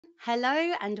Hello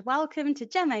and welcome to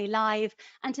GEMA Live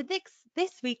and to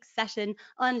this week's session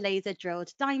on laser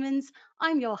drilled diamonds.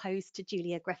 I'm your host,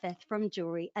 Julia Griffith from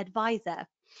Jewellery Advisor.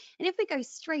 And if we go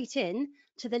straight in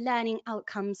to the learning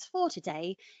outcomes for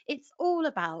today, it's all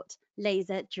about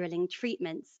laser drilling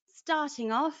treatments.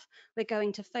 Starting off, we're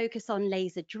going to focus on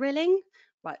laser drilling,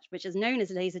 which is known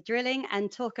as laser drilling,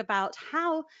 and talk about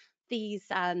how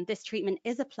this treatment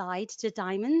is applied to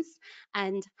diamonds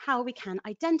and how we can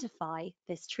identify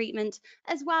this treatment,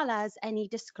 as well as any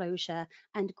disclosure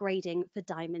and grading for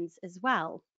diamonds as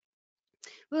well.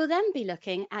 We'll then be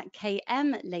looking at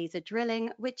KM laser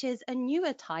drilling, which is a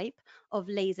newer type of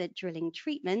laser drilling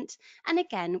treatment. And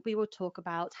again, we will talk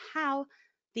about how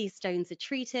these stones are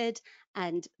treated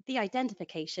and the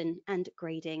identification and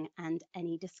grading and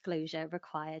any disclosure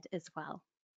required as well.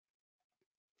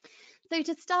 So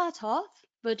to start off,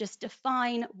 we'll just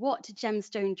define what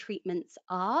gemstone treatments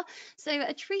are. So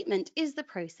a treatment is the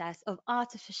process of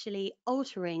artificially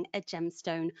altering a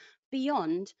gemstone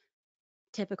beyond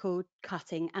typical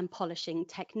cutting and polishing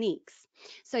techniques.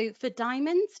 So for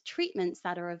diamonds, treatments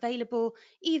that are available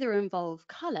either involve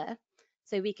color,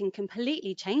 so we can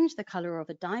completely change the color of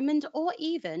a diamond, or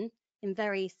even in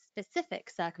very specific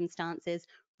circumstances,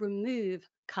 remove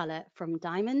color from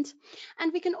diamond.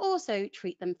 And we can also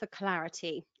treat them for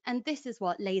clarity. And this is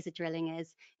what laser drilling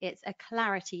is. It's a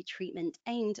clarity treatment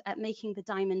aimed at making the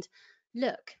diamond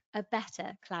look a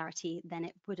better clarity than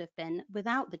it would have been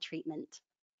without the treatment.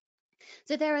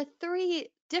 So there are three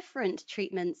different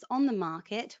treatments on the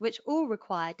market which all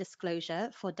require disclosure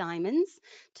for diamonds.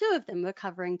 Two of them we're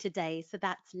covering today, so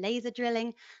that's laser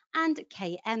drilling and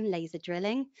KM laser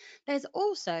drilling. There's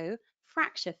also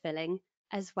fracture filling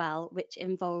as well, which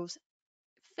involves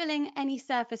filling any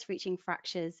surface reaching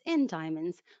fractures in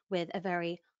diamonds with a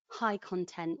very high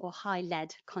content or high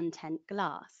lead content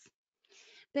glass.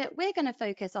 But we're going to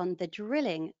focus on the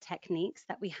drilling techniques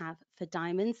that we have for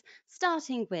diamonds,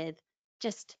 starting with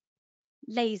just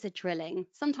laser drilling,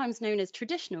 sometimes known as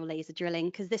traditional laser drilling,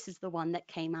 because this is the one that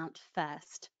came out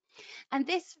first. And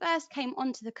this first came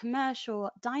onto the commercial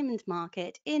diamond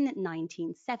market in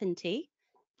 1970.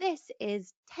 This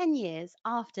is 10 years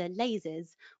after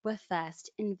lasers were first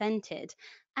invented.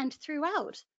 And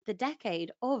throughout the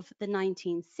decade of the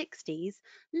 1960s,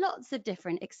 lots of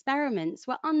different experiments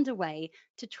were underway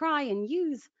to try and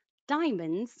use try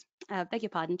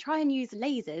and use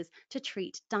lasers to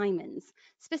treat diamonds,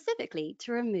 specifically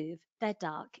to remove their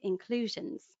dark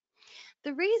inclusions.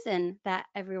 The reason that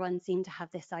everyone seemed to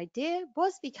have this idea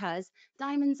was because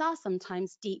diamonds are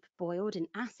sometimes deep boiled in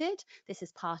acid. This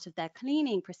is part of their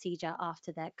cleaning procedure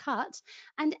after they're cut,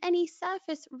 and any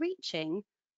surface reaching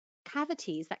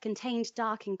cavities that contained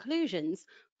dark inclusions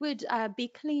would be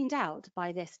cleaned out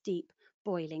by this deep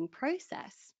boiling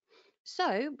process.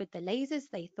 So, with the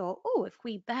lasers, they thought, oh, if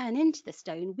we burn into the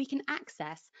stone, we can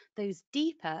access those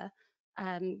deeper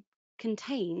um,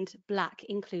 contained black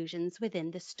inclusions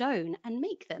within the stone and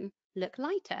make them look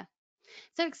lighter.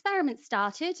 So experiments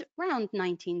started around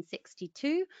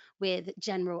 1962 with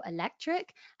General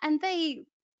Electric, and they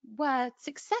were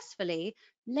successfully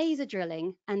laser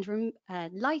drilling and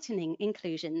lightening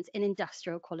inclusions in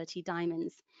industrial quality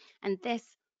diamonds. And this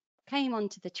came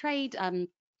onto the trade.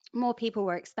 More people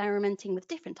were experimenting with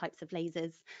different types of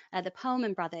lasers. The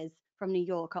Perlman brothers from New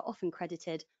York are often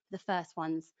credited the first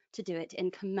ones to do it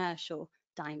in commercial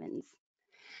diamonds.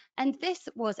 And this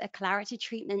was a clarity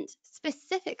treatment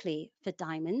specifically for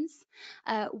diamonds,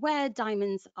 where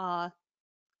diamonds are,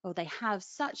 or they have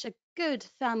such a good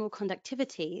thermal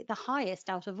conductivity, the highest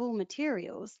out of all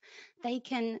materials, they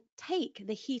can take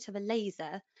the heat of a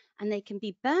laser and they can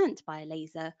be burnt by a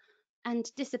laser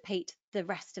and dissipate the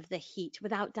rest of the heat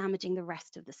without damaging the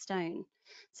rest of the stone.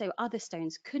 So other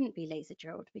stones couldn't be laser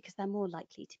drilled because they're more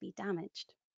likely to be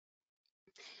damaged.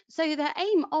 So the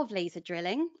aim of laser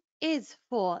drilling is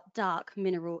for dark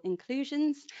mineral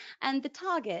inclusions, and the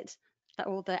target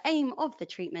or the aim of the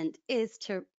treatment is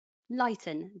to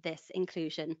lighten this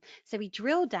inclusion. So we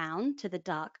drill down to the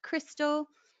dark crystal,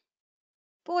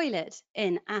 boil it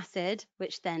in acid,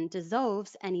 which then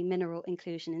dissolves any mineral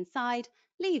inclusion inside,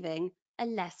 leaving a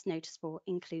less noticeable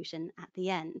inclusion at the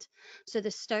end. So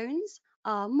the stones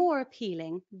are more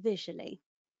appealing visually.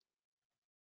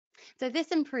 So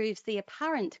this improves the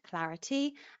apparent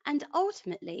clarity, and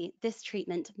ultimately this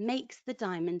treatment makes the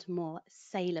diamond more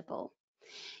saleable.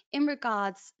 In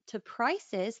regards to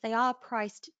prices, they are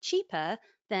priced cheaper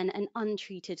than an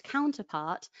untreated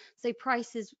counterpart, so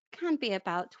prices can be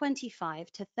about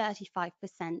 25 to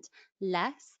 35%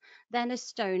 less than a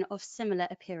stone of similar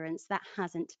appearance that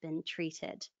hasn't been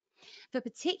treated. For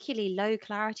particularly low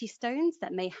clarity stones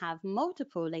that may have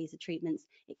multiple laser treatments,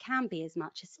 it can be as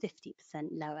much as 50%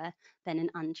 lower than an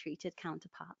untreated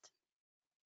counterpart.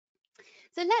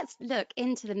 So let's look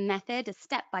into the method, a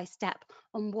step by step,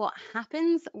 on what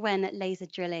happens when laser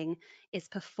drilling is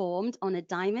performed on a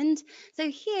diamond. So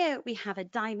here we have a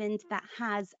diamond that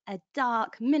has a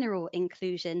dark mineral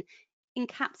inclusion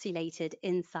encapsulated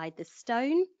inside the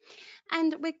stone,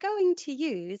 and we're going to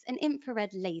use an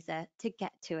infrared laser to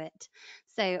get to it.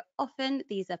 So often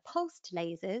these are pulsed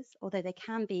lasers, although they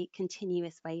can be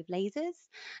continuous wave lasers.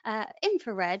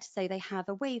 Infrared, so they have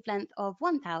a wavelength of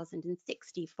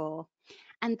 1064,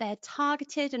 and they're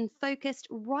targeted and focused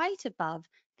right above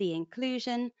the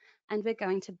inclusion, and we're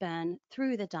going to burn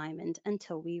through the diamond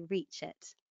until we reach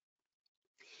it.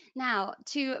 Now,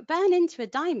 to burn into a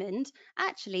diamond,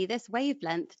 actually, this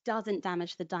wavelength doesn't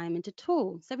damage the diamond at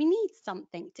all. So we need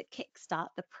something to kickstart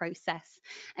the process.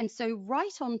 And so,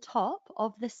 right on top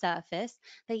of the surface,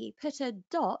 they put a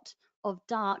dot of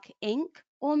dark ink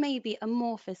or maybe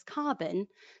amorphous carbon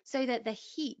so that the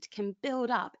heat can build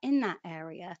up in that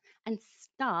area and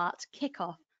kick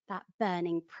off that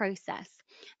burning process.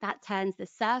 That turns the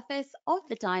surface of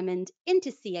the diamond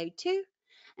into CO2,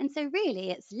 and so,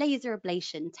 really, it's laser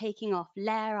ablation, taking off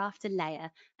layer after layer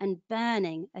and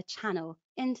burning a channel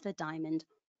into the diamond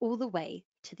all the way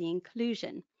to the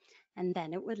inclusion. And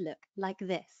then it would look like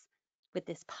this, with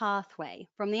this pathway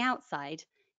from the outside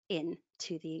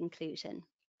into the inclusion.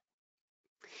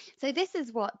 So this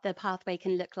is what the pathway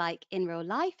can look like in real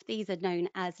life. These are known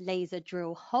as laser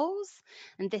drill holes,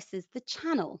 and this is the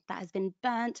channel that has been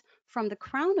burnt from the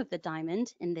crown of the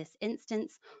diamond, in this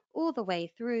instance, all the way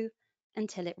through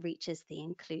until it reaches the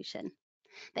inclusion.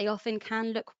 They often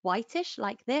can look whitish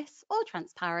like this or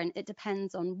transparent. It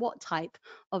depends on what type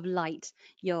of light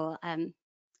you're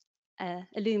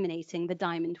illuminating the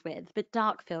diamond with, but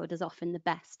dark field is often the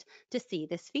best to see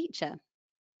this feature.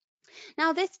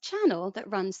 Now, this channel that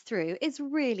runs through is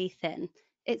really thin.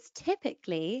 It's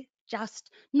typically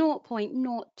just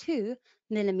 0.02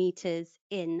 millimeters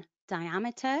in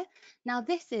diameter. Now,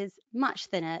 this is much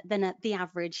thinner than the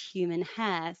average human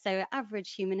hair. So,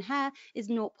 average human hair is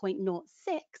 0.06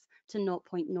 to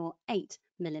 0.08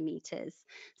 millimeters.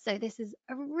 So, this is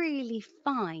a really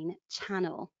fine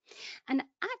channel. And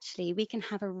actually, we can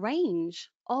have a range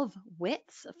of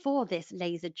widths for this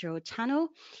laser drill channel.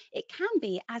 It can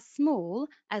be as small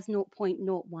as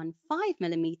 0.015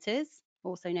 millimeters,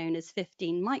 also known as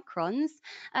 15 microns.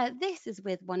 This is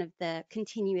with one of the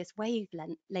continuous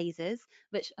wavelength lasers,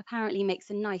 which apparently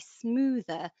makes a nice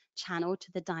smoother channel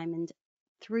to the diamond,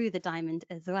 through the diamond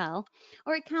as well,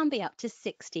 or it can be up to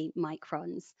 60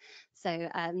 microns. So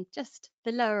just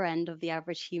the lower end of the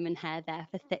average human hair there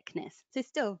for thickness, so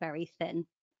still very thin.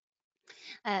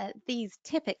 These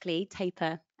typically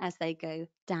taper as they go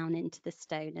down into the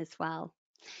stone as well.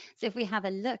 So if we have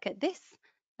a look at this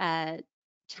uh,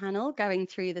 channel going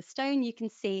through the stone, you can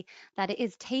see that it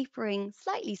is tapering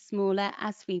slightly smaller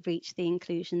as we reach the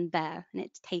inclusion there, and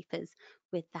it tapers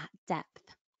with that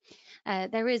depth.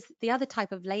 There is the other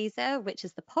type of laser, which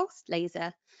is the pulsed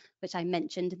laser, which I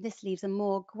mentioned. And this leaves a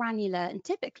more granular and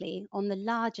typically on the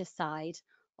larger side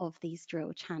of these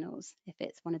drill channels if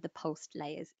it's one of the pulsed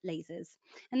lasers.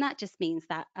 And that just means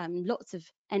that lots of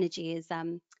energy is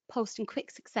pulsed in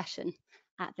quick succession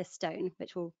at the stone,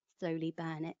 which will slowly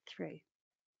burn it through.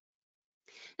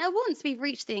 Now, once we've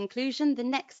reached the inclusion, the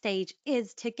next stage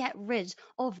is to get rid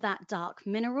of that dark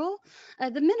mineral.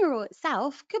 The mineral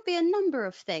itself could be a number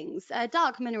of things.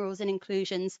 Dark minerals in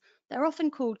inclusions, they're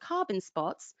often called carbon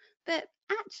spots, but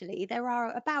actually there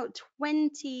are about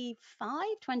 25,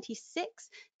 26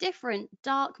 different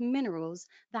dark minerals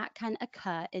that can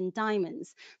occur in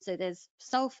diamonds. So there's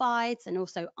sulfides and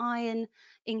also iron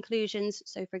inclusions.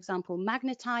 So for example,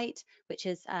 magnetite, which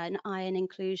is an iron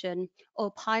inclusion,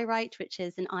 or pyrite, which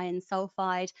is an iron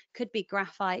sulfide, could be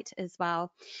graphite as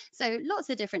well. So lots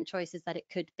of different choices that it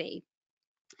could be.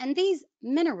 And these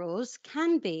minerals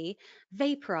can be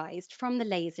vaporized from the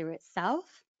laser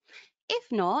itself. If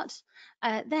not,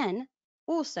 then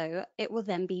also it will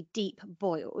then be deep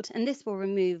boiled, and this will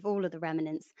remove all of the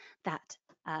remnants that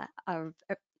are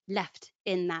left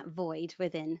in that void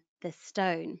within the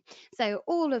stone. So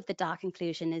all of the dark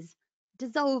inclusion is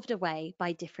dissolved away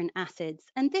by different acids,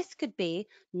 and this could be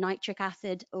nitric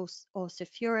acid or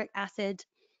sulfuric acid,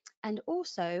 and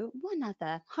also one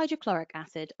other, hydrochloric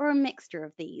acid, or a mixture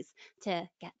of these to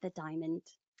get the diamond,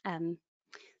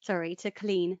 to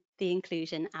clean the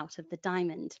inclusion out of the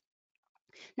diamond.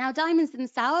 Now, diamonds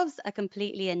themselves are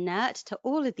completely inert to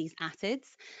all of these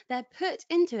acids. They're put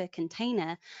into a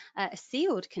container, a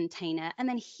sealed container, and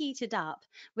then heated up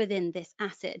within this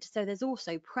acid. So there's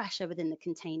also pressure within the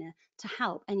container to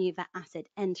help any of that acid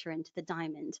enter into the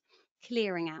diamond,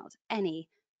 clearing out any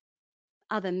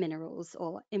other minerals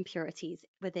or impurities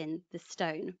within the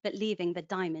stone, but leaving the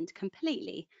diamond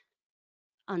completely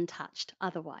untouched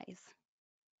otherwise.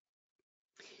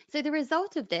 So the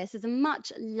result of this is a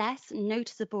much less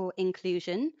noticeable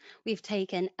inclusion. We've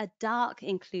taken a dark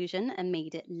inclusion and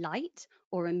made it light,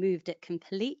 or removed it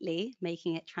completely,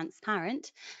 making it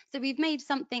transparent. So we've made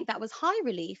something that was high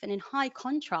relief and in high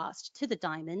contrast to the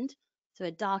diamond, so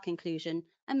a dark inclusion,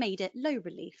 and made it low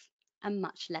relief and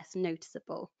much less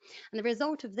noticeable. And the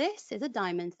result of this is a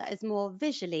diamond that is more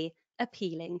visually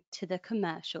appealing to the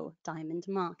commercial diamond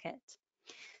market.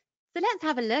 So let's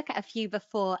have a look at a few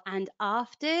before and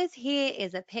afters. Here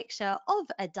is a picture of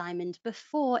a diamond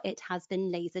before it has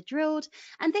been laser drilled.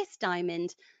 And this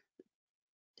diamond,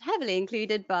 heavily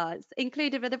included bars,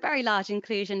 included with a very large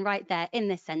inclusion right there in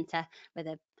the center with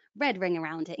a red ring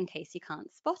around it in case you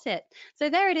can't spot it. So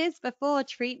there it is before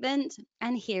treatment,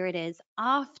 and here it is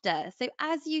after. So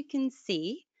as you can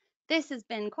see, this has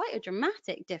been quite a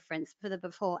dramatic difference for the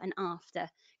before and after,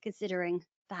 considering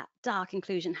that dark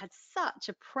inclusion had such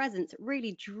a presence. It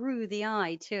really drew the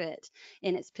eye to it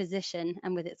in its position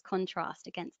and with its contrast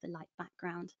against the light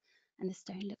background. And the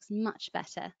stone looks much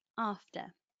better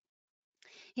after.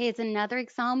 Here's another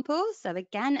example. So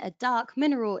again, a dark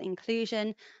mineral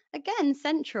inclusion, again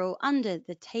central under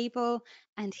the table,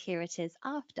 and here it is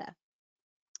after.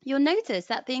 You'll notice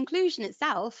that the inclusion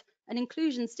itself, an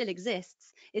inclusion still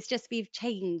exists. It's just we've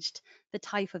changed the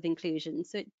type of inclusion.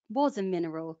 So it was a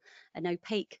mineral, an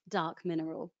opaque dark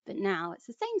mineral, but now it's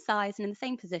the same size and in the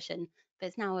same position, but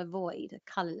it's now a void, a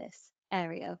colourless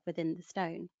area within the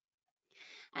stone.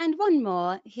 And one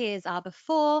more, here's our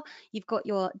before. You've got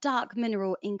your dark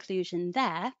mineral inclusion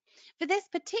there. For this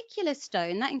particular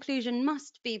stone, that inclusion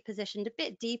must be positioned a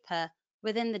bit deeper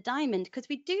within the diamond because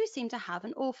we do seem to have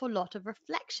an awful lot of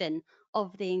reflection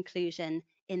of the inclusion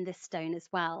in this stone as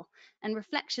well. And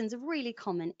reflections are really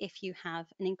common if you have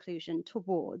an inclusion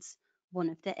towards one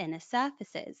of the inner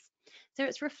surfaces. So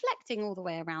it's reflecting all the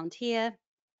way around here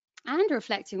and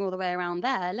reflecting all the way around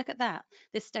there. Look at that.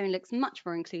 This stone looks much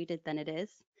more included than it is.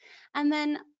 And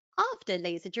then after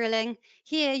laser drilling,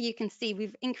 here you can see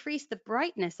we've increased the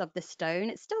brightness of the stone.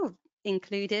 It's still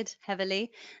included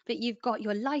heavily, but you've got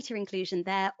your lighter inclusion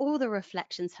there. All the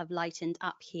reflections have lightened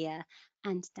up here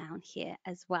and down here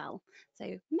as well. So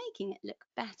making it look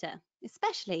better,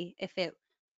 especially if it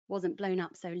wasn't blown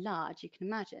up so large. You can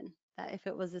imagine that if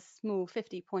it was a small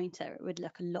 50 pointer, it would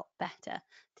look a lot better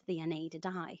to the unaided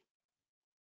eye.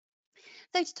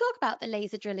 So, to talk about the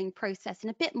laser drilling process in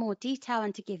a bit more detail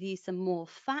and to give you some more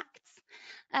facts,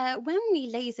 when we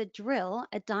laser drill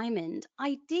a diamond,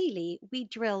 ideally we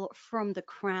drill from the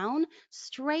crown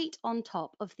straight on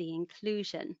top of the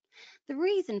inclusion. The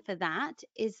reason for that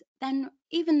is then,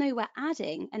 even though we're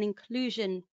adding an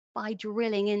inclusion by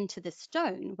drilling into the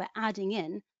stone, we're adding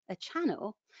in a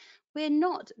channel, we're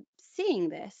not seeing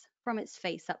this from its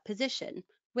face up position,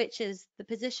 which is the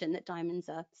position that diamonds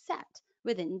are set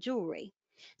within jewelry.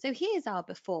 So here's our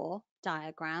before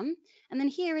diagram, and then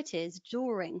here it is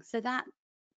during. So that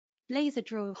laser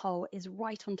drill hole is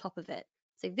right on top of it.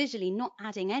 So visually not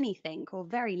adding anything or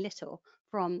very little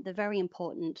from the very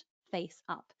important face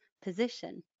up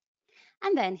position.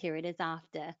 And then here it is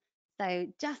after. So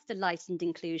just a lightened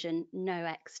inclusion, no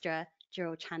extra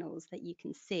drill channels that you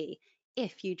can see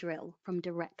if you drill from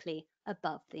directly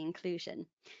above the inclusion.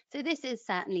 So this is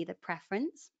certainly the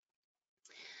preference.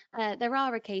 There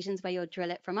are occasions where you'll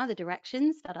drill it from other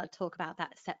directions, but I'll talk about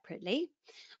that separately.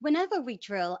 Whenever we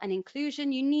drill an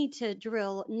inclusion, you need to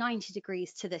drill 90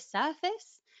 degrees to the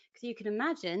surface, because you can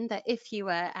imagine that if you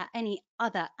were at any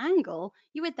other angle,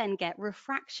 you would then get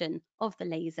refraction of the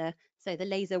laser. So the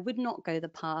laser would not go the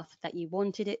path that you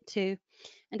wanted it to.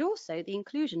 And also the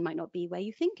inclusion might not be where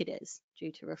you think it is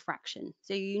due to refraction.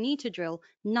 So you need to drill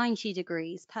 90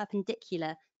 degrees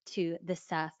perpendicular to the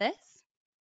surface.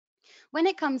 When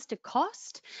it comes to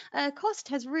cost, cost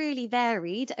has really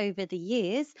varied over the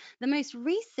years. The most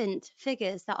recent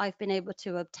figures that I've been able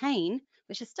to obtain,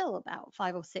 which are still about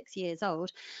 5 or 6 years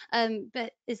old,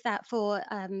 but is that for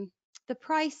the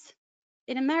price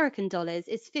in American dollars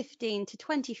is $15 to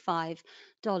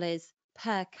 $25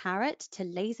 per carat to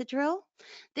laser drill.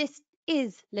 This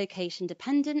is location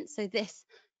dependent, so this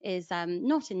is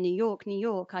not in New York. New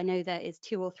York, I know there is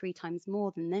 2 or 3 times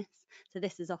more than this. So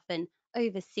this is often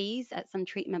overseas at some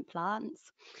treatment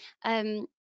plants. Um,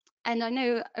 And I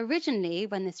know originally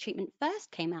when this treatment first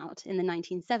came out in the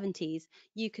 1970s,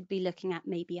 you could be looking at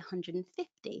maybe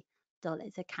 $150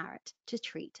 a carat to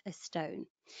treat a stone.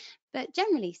 But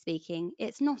generally speaking,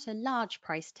 it's not a large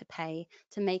price to pay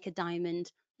to make a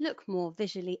diamond look more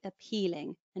visually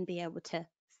appealing and be able to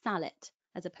sell it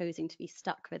as opposing to be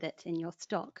stuck with it in your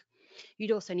stock.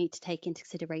 You'd also need to take into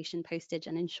consideration postage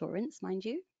and insurance, mind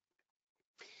you.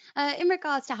 In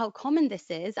regards to how common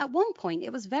this is, at one point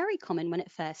it was very common when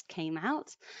it first came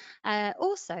out.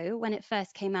 Also, when it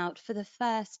first came out for the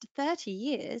first 30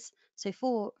 years, so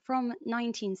from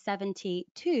 1970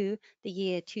 to the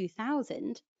year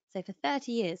 2000, so for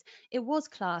 30 years, it was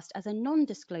classed as a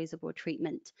non-disclosable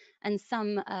treatment. And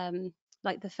some,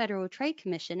 like the Federal Trade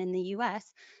Commission in the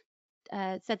US,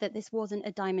 said that this wasn't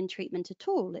a diamond treatment at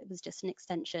all. It was just an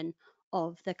extension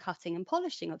of the cutting and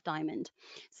polishing of diamond.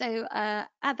 So at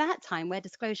that time, where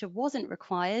disclosure wasn't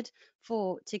required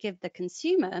for to give the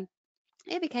consumer,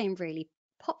 it became really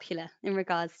popular in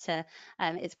regards to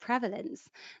its prevalence.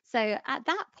 So at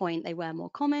that point, they were more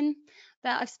common.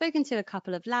 But I've spoken to a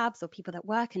couple of labs or people that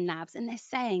work in labs, and they're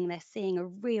saying they're seeing a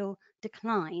real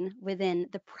decline within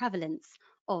the prevalence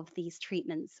of these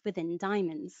treatments within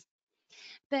diamonds.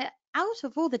 But out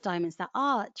of all the diamonds that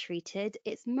are treated,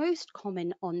 it's most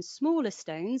common on smaller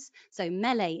stones, so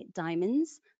melee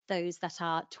diamonds, those that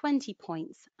are 20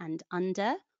 points and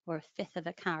under, or a fifth of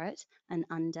a carat and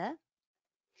under.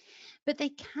 But they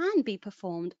can be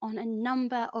performed on a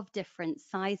number of different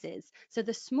sizes. So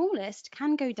the smallest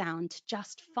can go down to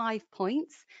just 5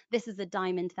 points. This is a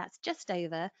diamond that's just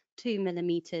over 2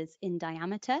 millimeters in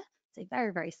diameter, so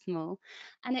very, very small.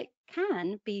 And it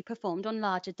can be performed on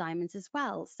larger diamonds as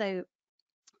well. So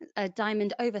a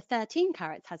diamond over 13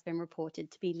 carats has been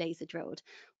reported to be laser drilled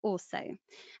also.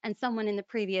 And someone in the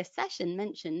previous session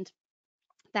mentioned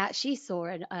that she saw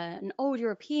an old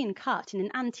European cut in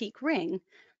an antique ring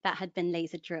that had been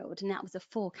laser drilled, and that was a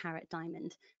 4 carat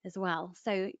diamond as well.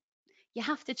 So you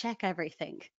have to check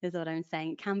everything, is what I'm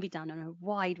saying. It can be done on a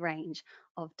wide range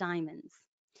of diamonds.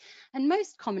 And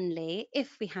most commonly,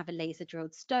 if we have a laser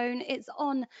drilled stone, it's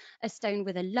on a stone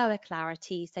with a lower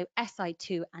clarity, so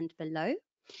Si2 and below.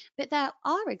 But there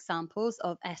are examples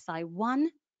of Si1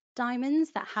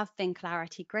 diamonds that have been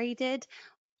clarity graded,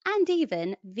 and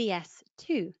even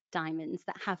VS2 diamonds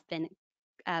that have been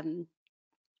um,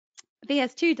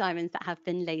 VS2 diamonds that have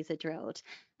been laser drilled.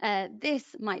 This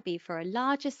might be for a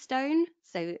larger stone.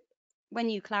 So when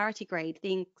you clarity grade,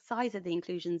 the size of the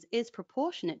inclusions is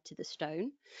proportionate to the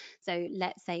stone. So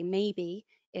let's say maybe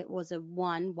it was a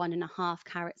 1.5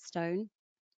 carat stone,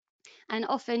 and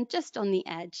often just on the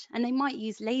edge. And they might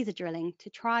use laser drilling to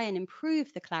try and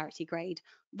improve the clarity grade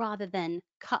rather than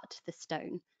cut the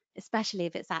stone, especially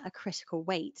if it's at a critical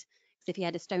weight. Because if you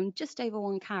had a stone just over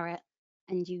 1 carat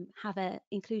and you have an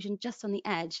inclusion just on the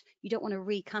edge, you don't want to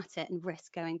recut it and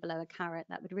risk going below a carat.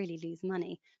 That would really lose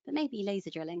money. But maybe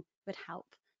laser drilling would help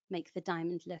make the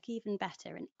diamond look even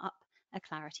better and up a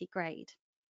clarity grade.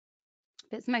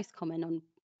 But it's most common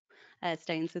on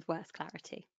stones with worse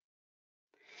clarity.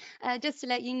 Just to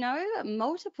let you know,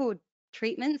 multiple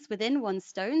treatments within one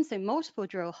stone, so multiple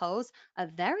drill holes, are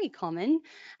very common.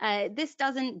 This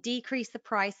doesn't decrease the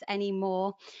price any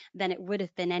more than it would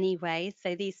have been anyway.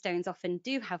 So these stones often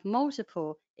do have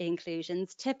multiple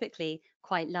inclusions, typically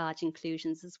quite large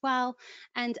inclusions as well.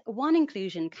 And one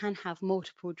inclusion can have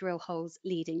multiple drill holes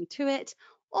leading to it,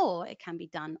 or it can be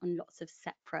done on lots of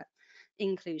separate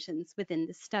inclusions within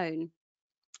the stone.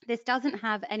 This doesn't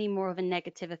have any more of a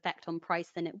negative effect on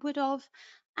price than it would have,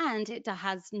 and it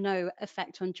has no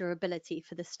effect on durability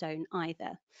for the stone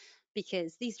either,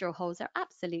 because these drill holes are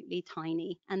absolutely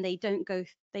tiny and they don't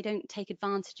take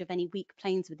advantage of any weak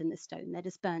planes within the stone. They're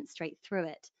just burnt straight through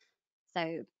it.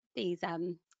 So these are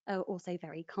also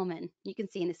very common. You can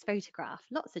see in this photograph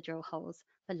lots of drill holes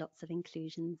for lots of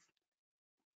inclusions.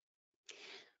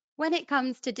 When it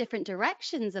comes to different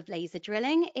directions of laser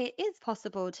drilling, it is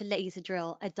possible to laser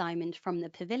drill a diamond from the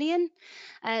pavilion.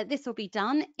 This will be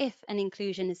done if an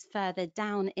inclusion is further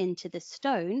down into the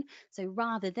stone. So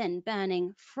rather than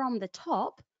burning from the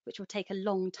top, which will take a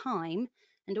long time,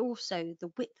 and also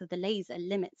the width of the laser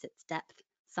limits its depth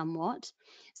somewhat.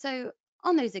 So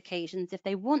on those occasions, if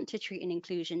they want to treat an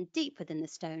inclusion deep within the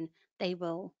stone, they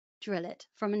will drill it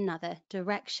from another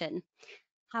direction.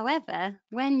 However,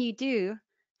 when you do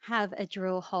have a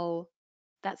drill hole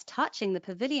that's touching the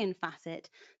pavilion facet,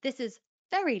 this is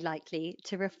very likely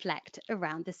to reflect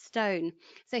around the stone.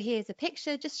 So here's a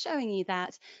picture just showing you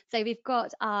that. So we've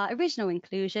got our original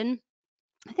inclusion.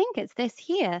 I think it's this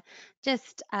here,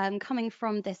 just coming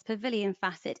from this pavilion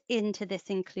facet into this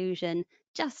inclusion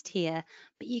just here,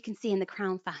 but you can see in the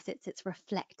crown facets it's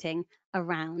reflecting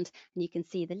around, and you can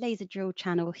see the laser drill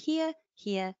channel here,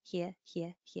 here, here,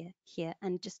 here, here, here,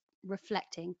 and just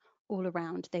reflecting all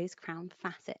around those crown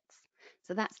facets.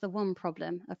 So that's the one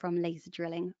problem from laser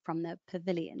drilling from the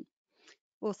pavilion.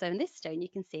 Also in this stone, you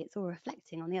can see it's all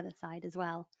reflecting on the other side as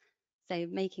well. So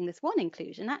making this one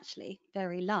inclusion actually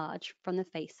very large from the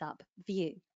face-up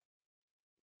view.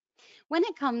 When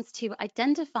it comes to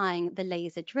identifying the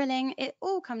laser drilling, it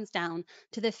all comes down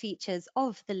to the features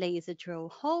of the laser drill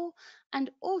hole and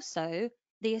also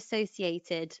the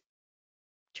associated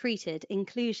treated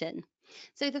inclusion.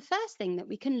 So the first thing that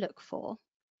we can look for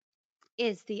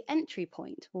is the entry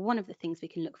point. Well, one of the things we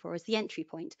can look for is the entry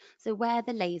point, so where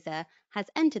the laser has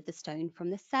entered the stone from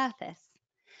the surface.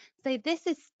 So this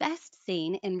is best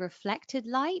seen in reflected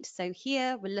light. So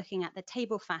here we're looking at the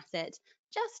table facet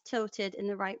just tilted in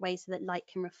the right way so that light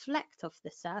can reflect off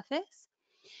the surface.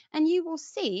 And you will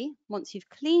see, once you've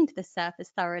cleaned the surface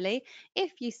thoroughly,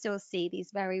 if you still see these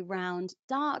very round,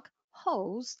 dark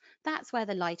holes, that's where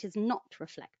the light is not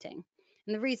reflecting.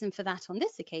 And the reason for that on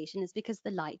this occasion is because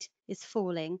the light is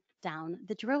falling down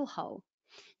the drill hole.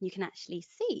 You can actually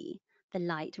see the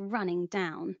light running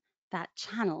down that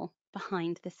channel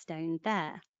behind the stone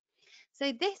there.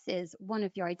 So this is one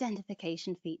of your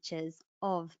identification features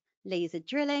of laser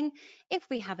drilling. If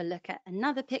we have a look at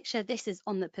another picture, this is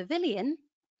on the pavilion,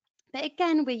 but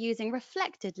again, we're using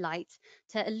reflected light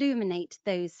to illuminate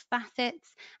those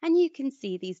facets, and you can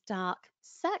see these dark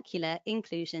circular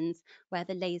inclusions where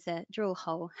the laser drill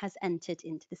hole has entered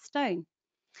into the stone.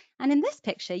 And in this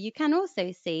picture, you can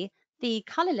also see the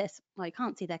colourless, well, you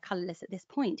can't see they're colourless at this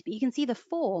point, but you can see the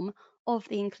form of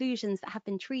the inclusions that have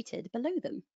been treated below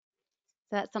them.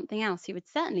 So that's something else you would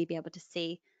certainly be able to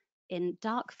see in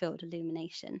dark field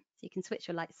illumination. So you can switch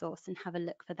your light source and have a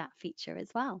look for that feature as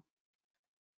well.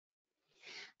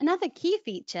 Another key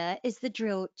feature is the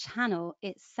drill channel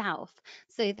itself.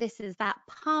 So this is that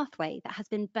pathway that has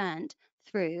been burnt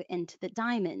through into the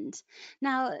diamond.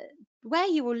 Now, where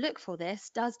you will look for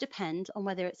this does depend on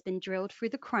whether it's been drilled through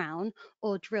the crown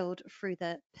or drilled through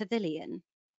the pavilion.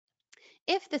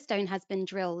 If the stone has been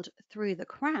drilled through the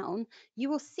crown, you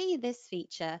will see this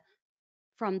feature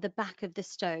from the back of the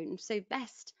stone. So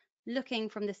best looking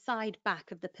from the side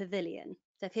back of the pavilion.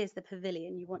 So if here's the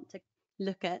pavilion, you want to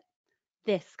look at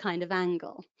this kind of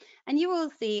angle. And you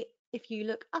will see, if you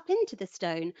look up into the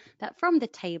stone, that from the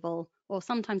table, or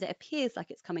sometimes it appears like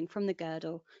it's coming from the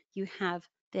girdle, you have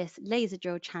this laser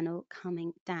drill channel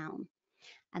coming down.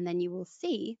 And then you will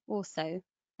see also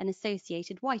an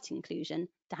associated white inclusion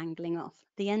dangling off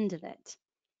the end of it.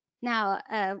 Now,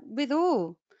 with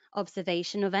all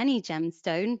observation of any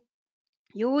gemstone,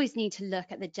 you always need to look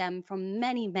at the gem from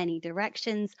many, many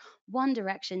directions. One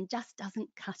direction just doesn't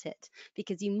cut it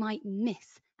because you might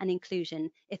miss an inclusion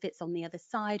if it's on the other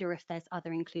side or if there's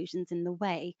other inclusions in the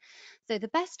way. So the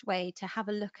best way to have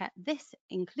a look at this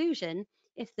inclusion,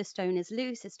 if the stone is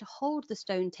loose, is to hold the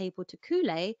stone table to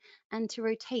coulée and to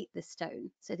rotate the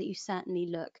stone so that you certainly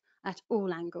look at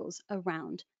all angles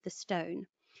around the stone.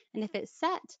 And if it's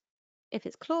set, if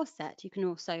it's claw set, you can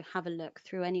also have a look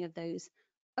through any of those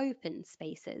open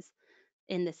spaces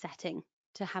in the setting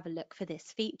to have a look for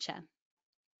this feature.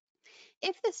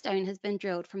 If the stone has been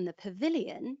drilled from the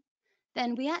pavilion,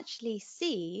 then we actually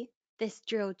see this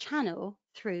drilled channel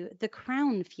through the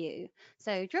crown view.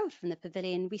 So drilled from the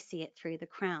pavilion, we see it through the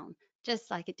crown,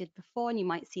 just like it did before, and you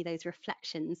might see those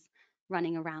reflections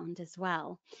running around as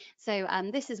well. So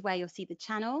this is where you'll see the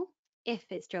channel if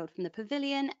it's drilled from the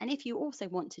pavilion, and if you also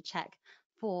want to check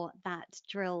for that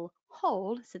drill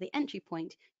hole, so the entry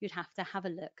point, you'd have to have a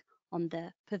look on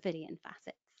the pavilion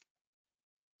facets.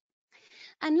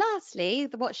 And lastly,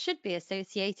 what should be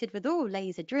associated with all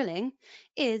laser drilling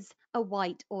is a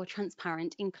white or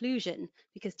transparent inclusion,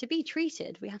 because to be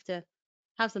treated, we have to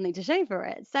have something to show for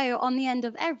it. So on the end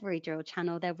of every drill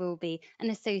channel, there will be an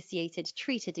associated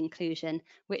treated inclusion,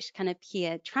 which can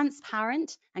appear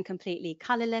transparent and completely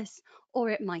colorless, or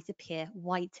it might appear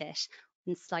whitish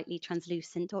and slightly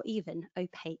translucent or even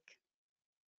opaque.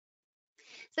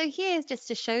 So here's just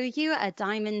to show you a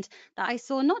diamond that I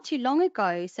saw not too long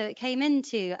ago. So it came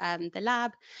into the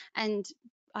lab and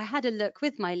I had a look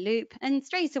with my loupe and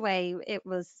straight away it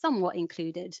was somewhat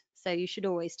included. So you should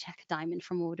always check a diamond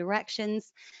from all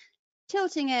directions.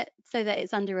 Tilting it so that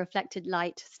it's under reflected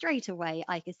light, straight away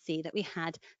I could see that we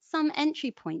had some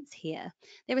entry points here.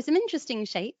 There were some interesting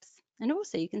shapes, and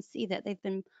also you can see that they've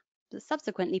been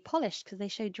subsequently polished because they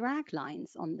show drag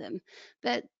lines on them.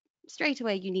 But straight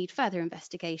away you need further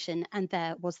investigation, and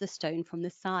there was the stone from the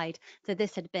side. So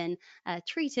this had been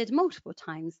treated multiple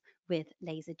times with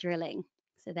laser drilling.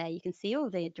 So there you can see all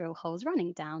the drill holes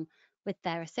running down with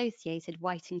their associated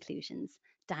white inclusions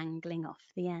dangling off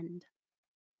the end.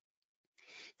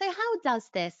 So how does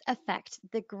this affect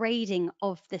the grading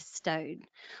of this stone?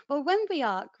 Well, when we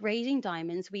are grading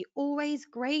diamonds, we always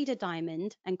grade a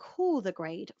diamond and call the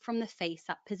grade from the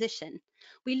face-up position.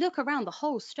 We look around the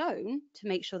whole stone to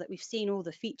make sure that we've seen all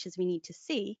the features we need to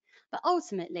see, but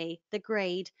ultimately the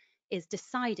grade is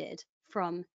decided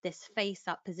from this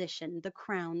face-up position, the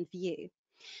crown view.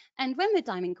 And when we're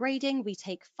diamond grading, we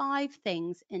take 5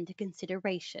 things into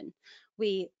consideration.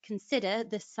 We consider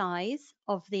the size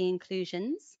of the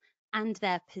inclusions and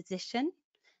their position,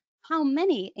 how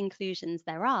many inclusions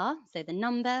there are, so the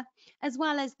number, as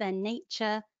well as their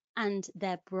nature and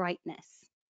their brightness.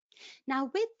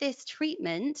 Now, with this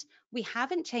treatment, we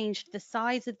haven't changed the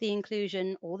size of the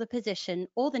inclusion or the position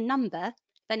or the number.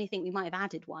 If anything, we might have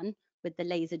added one with the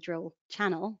laser drill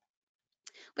channel.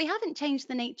 We haven't changed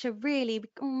the nature really,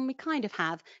 we kind of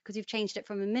have, because we've changed it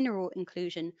from a mineral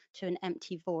inclusion to an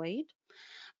empty void.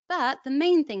 But the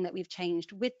main thing that we've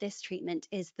changed with this treatment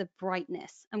is the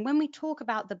brightness. And when we talk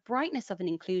about the brightness of an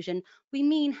inclusion, we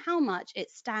mean how much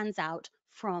it stands out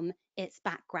from its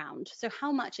background. So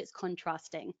how much it's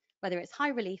contrasting, whether it's high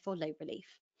relief or low relief.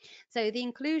 So the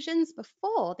inclusions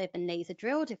before they've been laser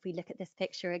drilled, if we look at this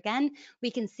picture again,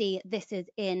 we can see this is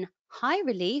in high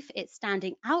relief, it's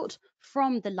standing out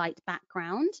from the light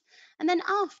background. And then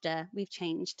after, we've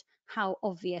changed how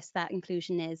obvious that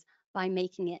inclusion is by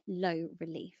making it low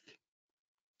relief.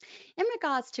 In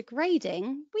regards to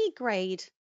grading, we grade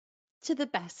to the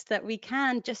best that we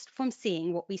can just from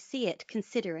seeing what we see it,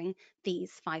 considering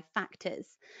these 5 factors.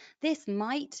 This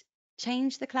might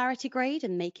change the clarity grade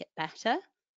and make it better.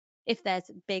 If there's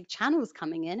big channels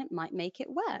coming in, it might make it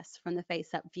worse from the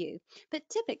face-up view. But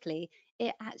typically,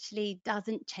 it actually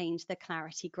doesn't change the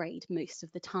clarity grade most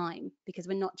of the time because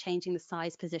we're not changing the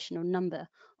size, position, or number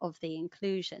of the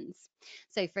inclusions.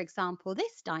 So for example,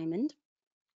 this diamond,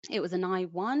 it was an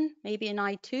I1, maybe an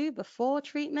I2 before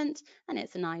treatment, and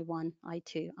it's an I1,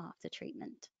 I2 after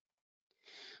treatment.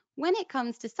 When it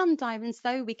comes to some diamonds,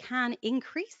 though, we can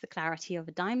increase the clarity of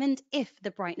a diamond if the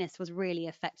brightness was really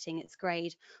affecting its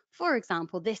grade. For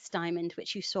example, this diamond,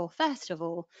 which you saw first of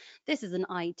all, this is an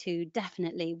I2,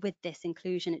 definitely with this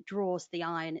inclusion, it draws the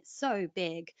eye and it's so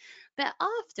big. But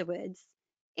afterwards,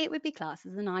 it would be classed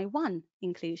as an I1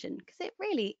 inclusion because it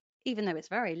really, even though it's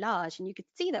very large and you could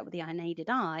see that with the unaided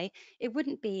eye, it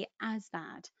wouldn't be as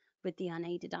bad with the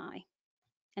unaided eye,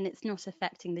 and it's not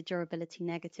affecting the durability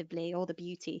negatively or the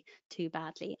beauty too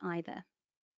badly either.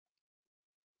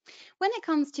 When it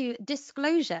comes to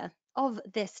disclosure of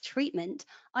this treatment,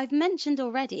 I've mentioned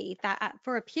already that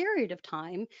for a period of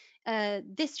time,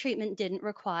 this treatment didn't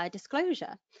require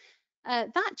disclosure.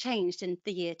 That changed in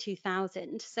the year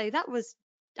 2000. So that was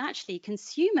actually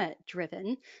consumer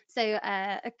driven. So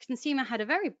a consumer had a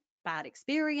very bad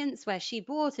experience where she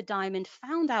bought a diamond,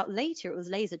 found out later it was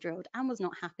laser drilled and was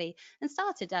not happy, and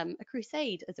started a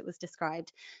crusade, as it was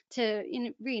described, to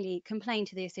really complain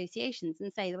to the associations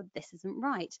and say, well, this isn't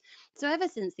right. So ever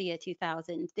since the year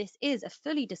 2000, this is a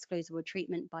fully disclosable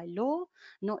treatment by law,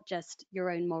 not just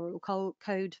your own moral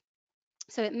code.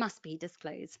 So it must be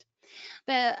disclosed.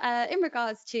 But in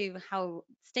regards to how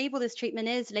stable this treatment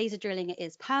is, laser drilling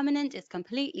is permanent, it's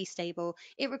completely stable.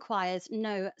 It requires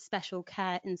no special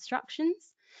care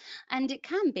instructions, and it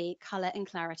can be colour and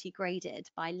clarity graded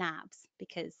by labs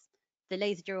because the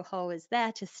laser drill hole is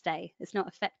there to stay. It's not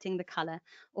affecting the colour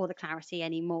or the clarity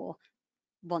anymore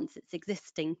once it's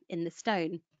existing in the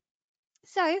stone.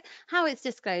 So how it's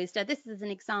disclosed, this is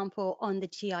an example on the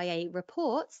GIA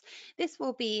reports. This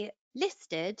will be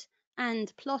listed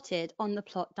and plotted on the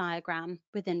plot diagram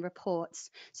within reports.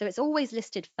 So it's always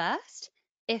listed first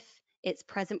if it's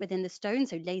present within the stone,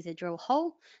 so laser drill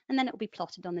hole, and then it will be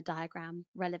plotted on the diagram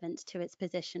relevant to its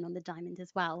position on the diamond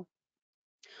as well.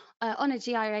 On a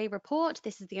GIA report,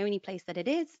 this is the only place that it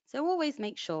is, so always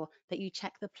make sure that you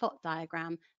check the plot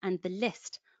diagram and the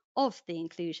list of the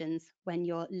inclusions when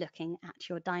you're looking at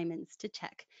your diamonds to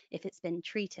check if it's been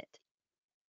treated.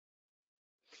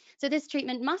 So this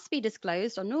treatment must be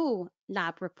disclosed on all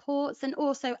lab reports and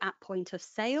also at point of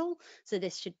sale. So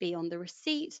this should be on the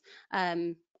receipt,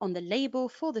 on the label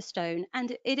for the stone,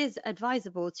 and it is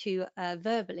advisable to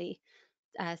verbally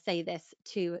say this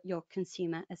to your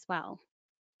consumer as well.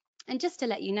 And just to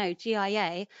let you know,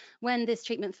 GIA, when this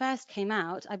treatment first came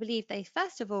out, I believe they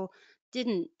first of all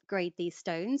didn't grade these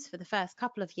stones for the first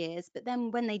couple of years, but then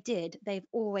when they did, they've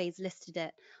always listed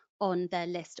it on their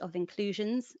list of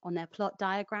inclusions on their plot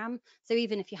diagram. So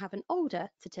even if you have an older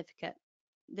certificate,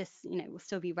 this will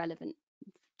still be relevant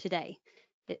today.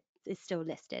 It is still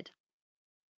listed.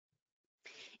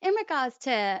 In regards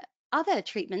to other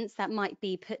treatments that might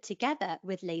be put together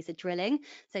with laser drilling,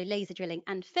 so laser drilling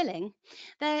and filling,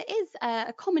 there is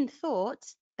a common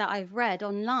thought that I've read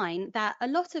online that a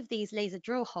lot of these laser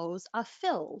drill holes are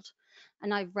filled.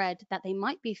 And I've read that they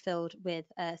might be filled with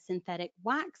a synthetic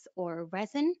wax or a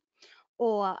resin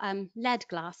or lead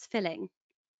glass filling.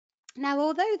 Now,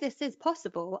 although this is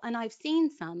possible, and I've seen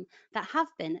some that have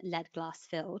been lead glass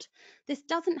filled, this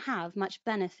doesn't have much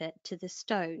benefit to the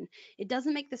stone. It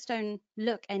doesn't make the stone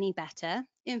look any better.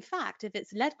 In fact, if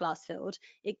it's lead glass filled,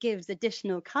 it gives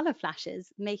additional colour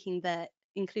flashes, making the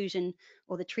inclusion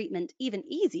or the treatment even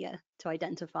easier to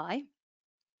identify.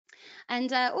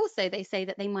 And also, they say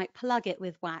that they might plug it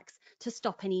with wax to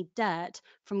stop any dirt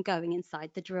from going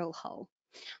inside the drill hole.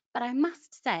 But I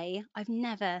must say,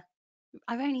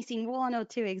 I've only seen one or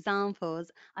two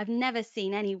examples. I've never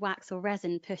seen any wax or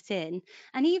resin put in.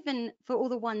 And even for all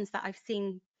the ones that I've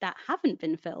seen that haven't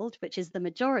been filled, which is the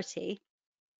majority,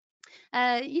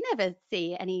 you never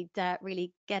see any dirt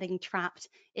really getting trapped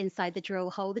inside the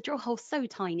drill hole. The drill hole's so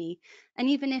tiny. And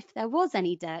even if there was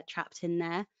any dirt trapped in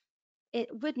there, it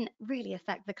wouldn't really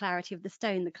affect the clarity of the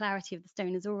stone. The clarity of the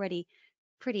stone is already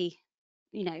pretty,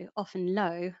 often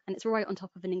low, and it's right on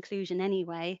top of an inclusion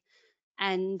anyway.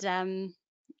 And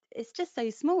it's just so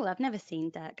small. I've never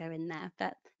seen dirt go in there,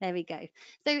 but there we go.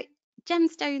 So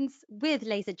gemstones with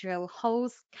laser drill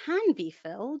holes can be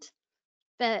filled,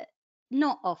 but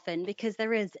not often because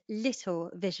there is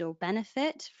little visual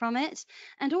benefit from it.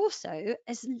 And also,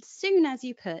 as soon as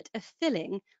you put a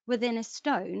filling within a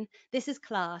stone, this is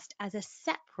classed as a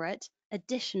separate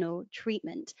additional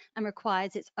treatment and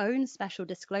requires its own special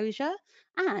disclosure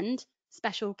and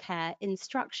special care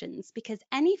instructions because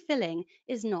any filling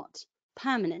is not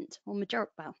permanent or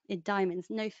well, in diamonds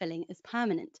no filling is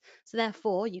permanent, so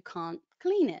therefore you can't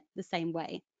clean it the same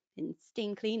way in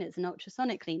steam cleaners and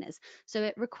ultrasonic cleaners. So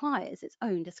it requires its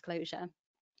own disclosure.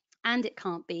 And it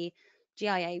can't be,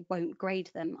 GIA won't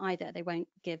grade them either, they won't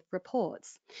give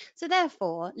reports. So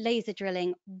therefore, laser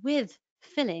drilling with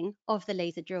filling of the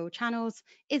laser drill channels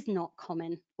is not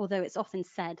common, although it's often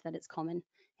said that it's common,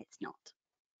 it's not.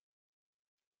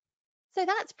 So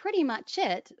that's pretty much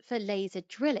it for laser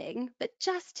drilling, but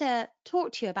just to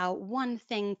talk to you about one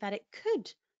thing that it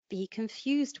could be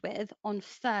confused with on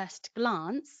first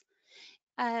glance,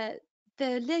 uh,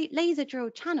 the laser drill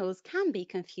channels can be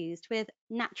confused with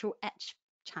natural etch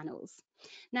channels.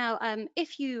 Now,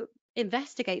 if you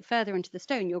investigate further into the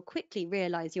stone, you'll quickly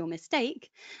realize your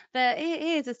mistake, but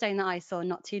here's a stone that I saw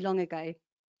not too long ago.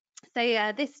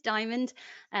 So this diamond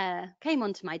came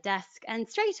onto my desk, and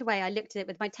straight away I looked at it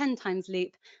with my 10 times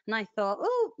loop, and I thought,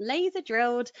 oh, laser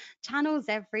drilled, channels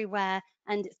everywhere,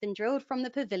 and it's been drilled from the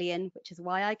pavilion, which is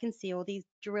why I can see all these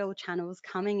drill channels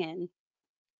coming in.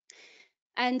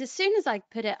 And as soon as I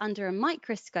put it under a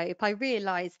microscope, I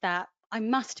realized that I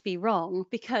must be wrong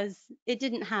because it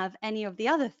didn't have any of the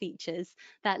other features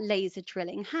that laser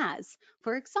drilling has.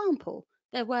 For example,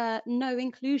 there were no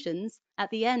inclusions at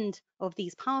the end of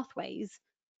these pathways.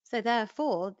 So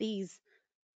therefore, these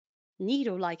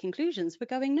needle-like inclusions were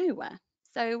going nowhere.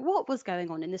 So what was going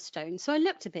on in the stone? So I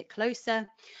looked a bit closer,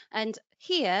 and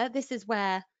here, this is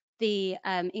where the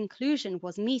inclusion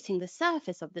was meeting the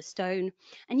surface of the stone,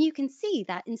 and you can see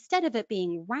that instead of it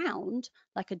being round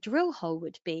like a drill hole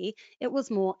would be, it was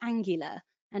more angular,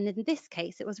 and in this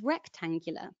case it was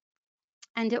rectangular.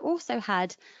 And it also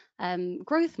had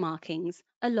growth markings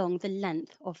along the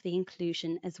length of the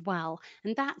inclusion as well.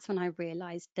 And that's when I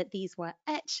realized that these were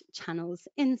etch channels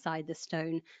inside the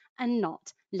stone and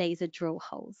not laser drill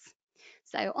holes.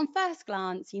 So on first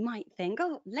glance, you might think,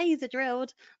 oh, laser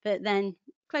drilled, but then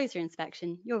closer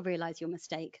inspection, you'll realize your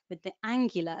mistake with the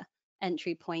angular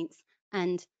entry points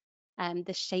and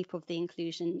the shape of the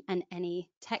inclusion and any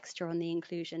texture on the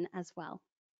inclusion as well,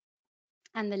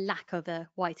 and the lack of a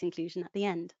white inclusion at the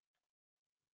end.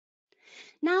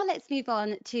 Now let's move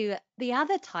on to the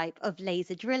other type of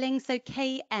laser drilling, so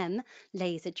KM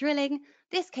laser drilling.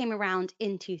 This came around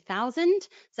in 2000,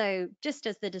 so just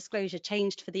as the disclosure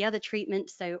changed for the other treatment,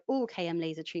 so all KM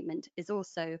laser treatment is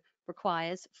also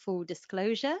requires full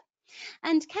disclosure.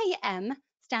 And KM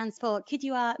stands for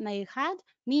Kidua Meichad,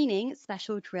 meaning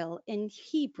special drill in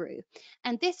Hebrew.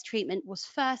 And this treatment was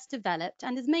first developed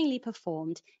and is mainly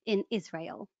performed in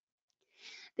Israel.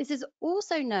 This is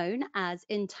also known as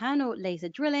internal laser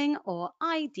drilling, or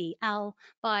IDL,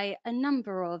 by a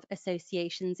number of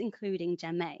associations, including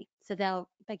GEMA. So they'll,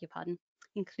 beg your pardon,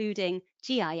 including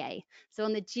GIA. So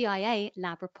on the GIA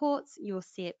lab reports, you'll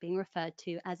see it being referred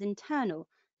to as internal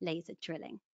laser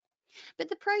drilling. But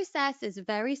the process is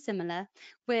very similar.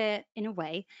 In a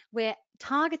way, we're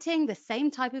targeting the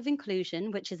same type of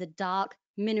inclusion, which is a dark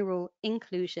mineral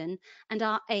inclusion, and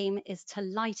our aim is to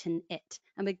lighten it.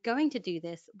 And we're going to do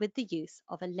this with the use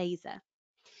of a laser.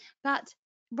 But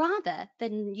rather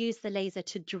than use the laser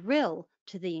to drill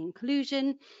to the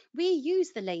inclusion, we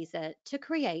use the laser to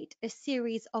create a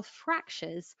series of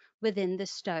fractures within the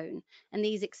stone. And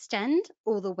these extend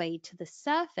all the way to the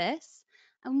surface.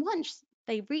 And once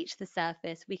they reach the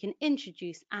surface, we can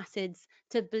introduce acids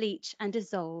to bleach and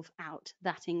dissolve out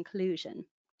that inclusion.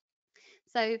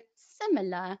 So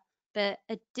similar, but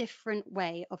a different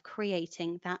way of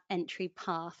creating that entry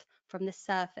path from the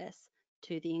surface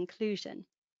to the inclusion.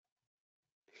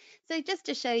 So just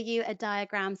to show you a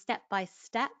diagram step by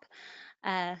step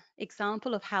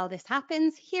example of how this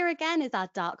happens, here again is our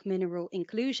dark mineral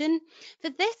inclusion. For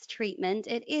this treatment,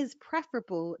 it is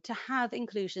preferable to have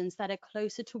inclusions that are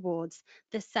closer towards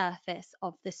the surface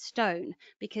of the stone,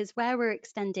 because where we're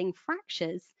extending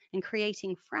fractures and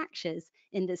creating fractures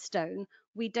in the stone,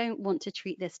 we don't want to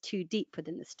treat this too deep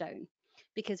within the stone,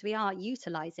 because we are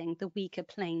utilizing the weaker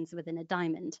planes within a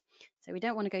diamond. So we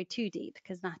don't want to go too deep,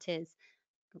 because that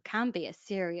can be a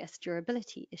serious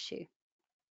durability issue.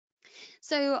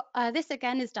 So this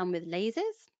again is done with lasers.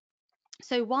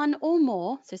 So one or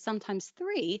more, so sometimes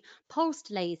three,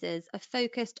 pulsed lasers are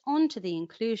focused onto the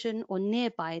inclusion or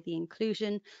nearby the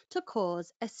inclusion to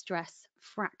cause a stress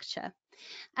fracture.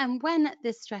 And when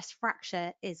this stress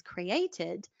fracture is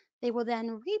created, they will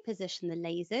then reposition the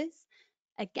lasers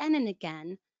again and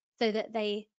again so that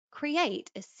they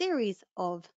create a series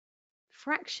of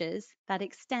fractures that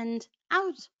extend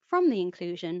out from the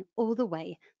inclusion all the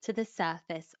way to the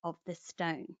surface of the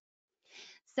stone.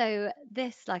 So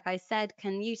this, like I said,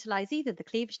 can utilize either the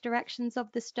cleavage directions of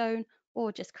the stone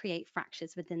or just create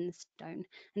fractures within the stone.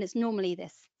 And it's normally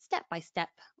this step-by-step,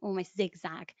 almost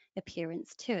zigzag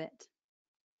appearance to it.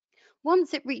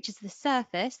 Once it reaches the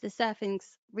surface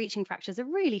reaching fractures are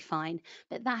really fine,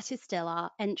 but that is still our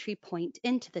entry point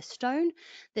into the stone.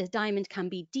 The diamond can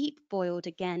be deep boiled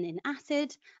again in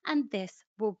acid, and this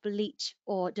will bleach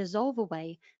or dissolve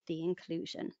away the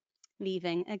inclusion,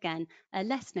 leaving again a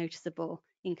less noticeable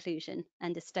inclusion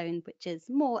and a stone which is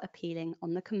more appealing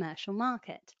on the commercial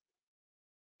market.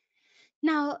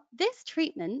 Now, this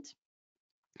treatment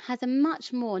has a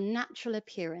much more natural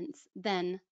appearance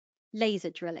than laser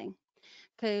drilling,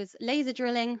 because laser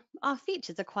drilling, our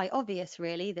features are quite obvious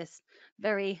really, this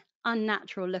very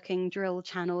unnatural looking drill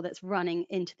channel that's running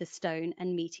into the stone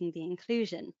and meeting the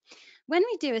inclusion. When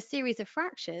we do a series of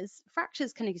fractures,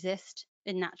 fractures can exist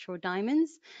in natural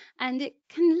diamonds, and it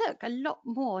can look a lot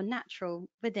more natural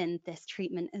within this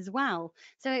treatment as well.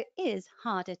 So it is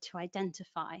harder to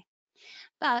identify.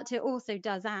 But it also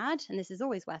does add, and this is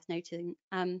always worth noting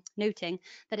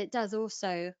that it does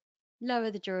also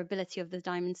lower the durability of the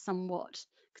diamond somewhat.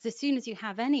 Because as soon as you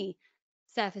have any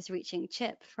surface reaching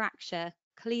chip, fracture,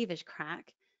 cleavage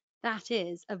crack, that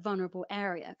is a vulnerable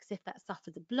area, because if that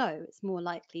suffers a blow, it's more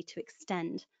likely to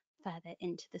extend further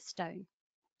into the stone.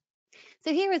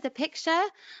 So here is a picture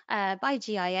by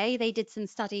GIA. They did some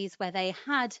studies where they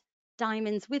had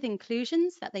diamonds with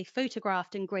inclusions that they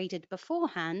photographed and graded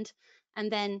beforehand, and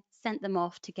then sent them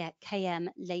off to get KM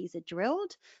laser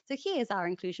drilled. So here's our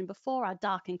inclusion before, our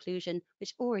dark inclusion,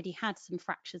 which already had some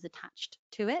fractures attached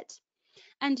to it.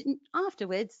 And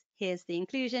afterwards, here's the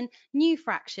inclusion. New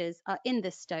fractures are in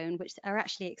the stone, which are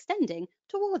actually extending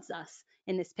towards us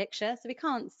in this picture. So we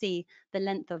can't see the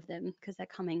length of them because they're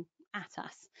coming at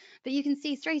us. But you can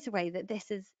see straight away that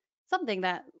this is something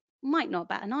that might not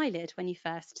bat an eyelid when you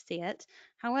first see it.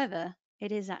 However,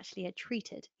 it is actually a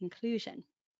treated inclusion.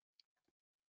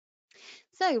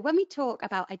 So when we talk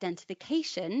about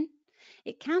identification,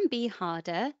 it can be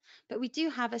harder, but we do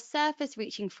have a surface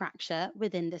reaching fracture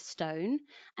within the stone,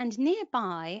 and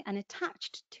nearby and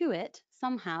attached to it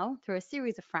somehow through a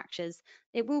series of fractures,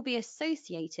 it will be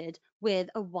associated with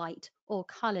a white or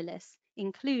colourless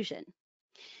inclusion.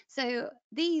 So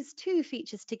these two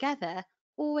features together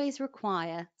always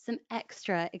require some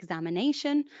extra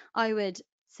examination. I would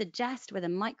suggest with a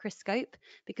microscope,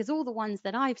 because all the ones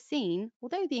that I've seen,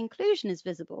 although the inclusion is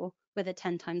visible with a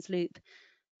 10 times loop,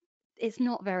 it's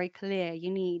not very clear.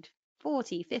 You need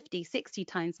 40, 50, 60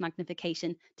 times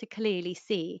magnification to clearly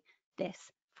see this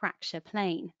fracture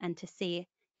plane and to see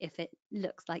if it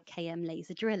looks like KM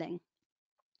laser drilling.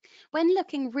 When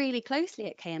looking really closely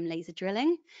at KM laser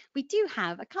drilling, we do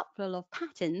have a couple of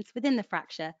patterns within the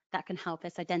fracture that can help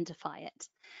us identify it.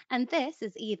 And this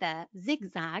is either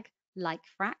zigzag-like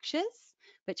fractures,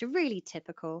 which are really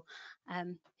typical.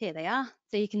 Here they are.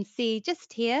 So you can see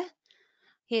just here,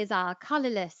 here's our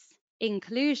colourless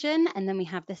inclusion, and then we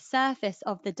have the surface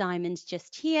of the diamond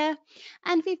just here.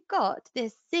 And we've got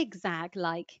this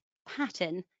zigzag-like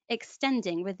pattern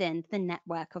extending within the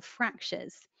network of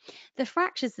fractures. The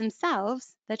fractures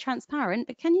themselves, they're transparent,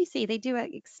 but can you see they do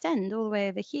extend all the way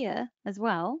over here as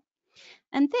well?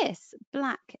 And this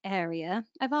black area,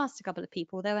 I've asked a couple of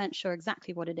people, they weren't sure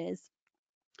exactly what it is,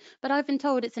 but I've been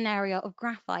told it's an area of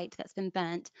graphite that's been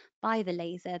burnt by the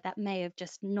laser that may have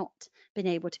just not been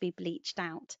able to be bleached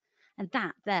out. And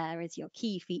that there is your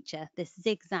key feature, this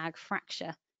zigzag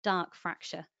fracture, dark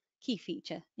fracture, key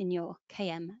feature in your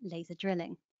KM laser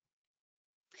drilling.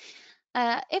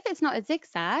 If it's not a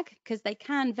zigzag, because they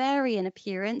can vary in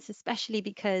appearance, especially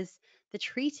because the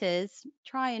treaters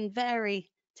try and vary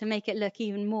to make it look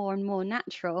even more and more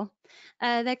natural,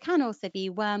 there can also be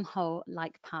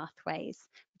wormhole-like pathways,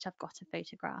 which I've got a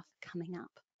photograph coming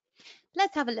up.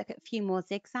 Let's have a look at a few more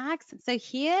zigzags. So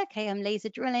here, KM laser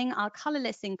drilling, our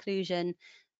colorless inclusion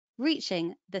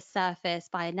reaching the surface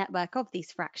by a network of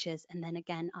these fractures, and then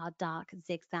again, our dark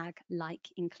zigzag-like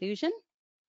inclusion.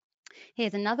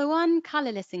 Here's another one,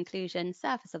 colorless inclusion,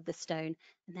 surface of the stone,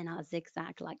 and then our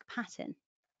zigzag-like pattern.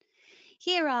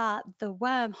 Here are the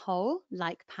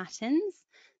wormhole-like patterns.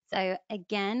 So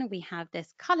again, we have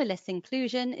this colorless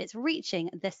inclusion. It's reaching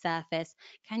the surface.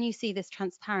 Can you see this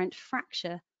transparent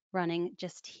fracture running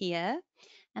just here?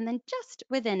 And then just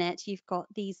within it, you've got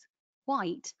these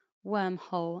white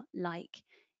wormhole-like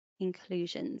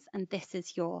inclusions. And this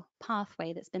is your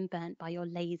pathway that's been burnt by your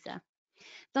laser.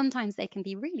 Sometimes they can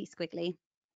be really squiggly,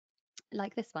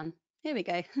 like this one. Here we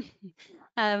go.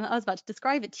 I was about to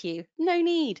describe it to you. No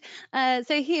need.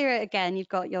 So here again, you've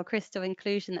got your crystal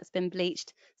inclusion that's been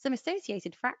bleached, some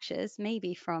associated fractures,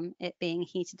 maybe from it being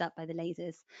heated up by the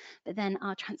lasers, but then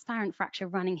our transparent fracture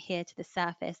running here to the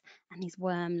surface and these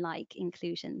worm-like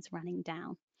inclusions running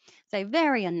down. So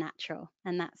very unnatural,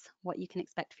 and that's what you can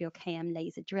expect for your KM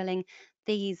laser drilling.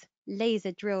 These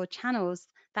laser drill channels,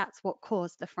 that's what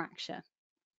caused the fracture.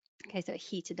 Okay, so it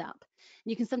heated up.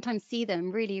 And you can sometimes see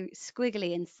them really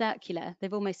squiggly and circular.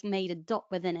 They've almost made a dot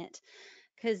within it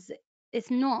because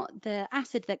it's not the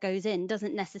acid that goes in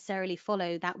doesn't necessarily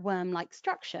follow that worm-like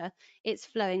structure. It's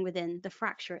flowing within the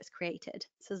fracture it's created.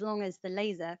 So as long as the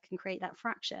laser can create that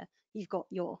fracture, you've got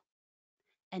your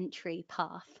entry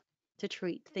path to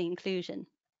treat the inclusion.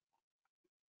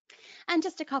 And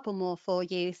just a couple more for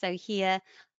you. So here,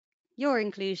 your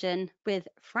inclusion with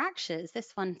fractures.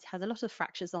 This one has a lot of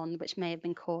fractures on, which may have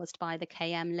been caused by the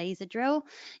KM laser drill.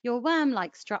 Your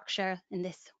worm-like structure, in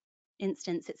this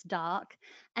instance, it's dark,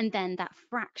 and then that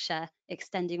fracture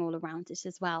extending all around it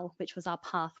as well, which was our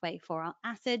pathway for our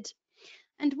acid.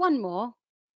 And one more.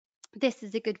 This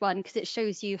is a good one because it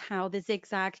shows you how the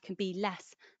zigzag can be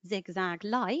less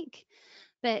zigzag-like.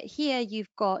 But here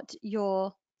you've got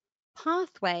your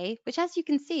pathway, which as you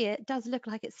can see, it does look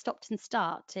like it's stopped and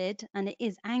started, and it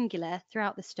is angular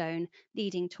throughout the stone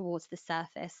leading towards the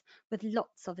surface with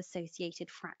lots of associated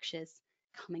fractures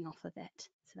coming off of it.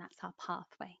 So that's our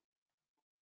pathway.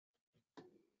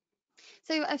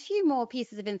 So a few more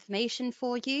pieces of information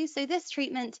for you. So this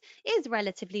treatment is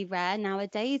relatively rare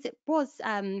nowadays. It was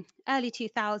early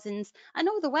 2000s and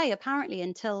all the way apparently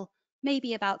until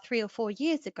maybe about 3 or 4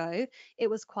 years ago, it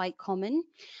was quite common.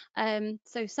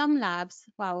 So some labs,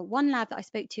 well, one lab that I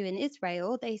spoke to in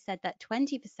Israel, they said that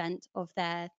 20% of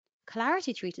their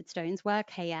clarity treated stones were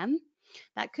KM.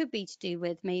 That could be to do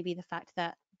with maybe the fact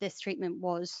that this treatment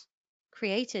was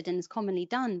created and is commonly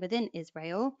done within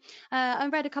Israel. I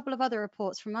read a couple of other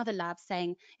reports from other labs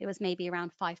saying it was maybe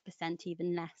around 5%,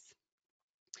 even less.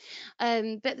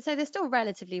 But so they're still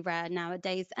relatively rare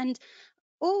nowadays. And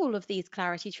all of these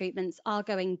clarity treatments are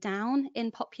going down in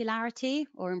popularity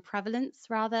or in prevalence,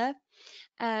 rather.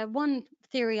 One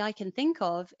theory I can think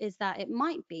of is that it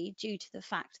might be due to the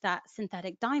fact that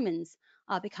synthetic diamonds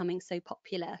are becoming so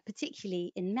popular,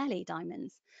 particularly in melee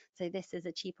diamonds. So this is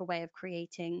a cheaper way of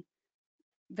creating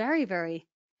very, very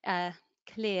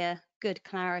clear, good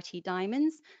clarity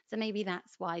diamonds. So maybe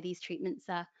that's why these treatments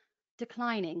are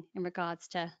declining in regards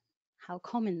to how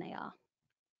common they are.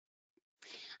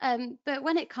 But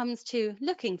when it comes to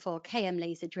looking for KM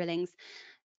laser drillings,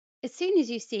 as soon as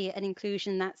you see an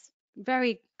inclusion that's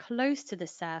very close to the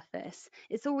surface,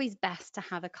 it's always best to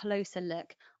have a closer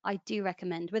look. I do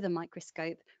recommend with a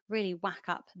microscope, really whack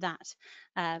up that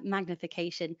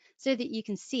magnification so that you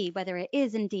can see whether it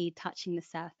is indeed touching the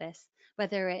surface,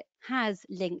 whether it has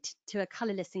linked to a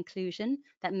colorless inclusion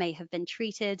that may have been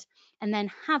treated, and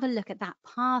then have a look at that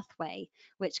pathway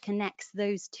which connects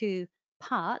those two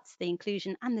parts, the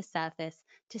inclusion and the surface,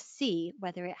 to see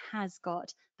whether it has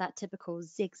got that typical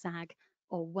zigzag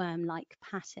or worm-like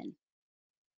pattern.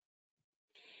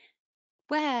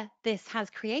 Where this has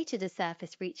created a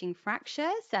surface reaching fracture,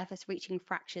 surface reaching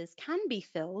fractures can be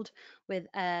filled with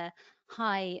a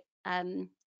high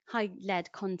high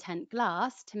lead content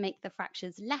glass to make the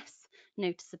fractures less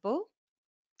noticeable.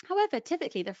 However,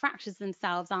 typically the fractures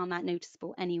themselves aren't that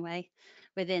noticeable anyway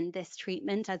within this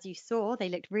treatment. As you saw, they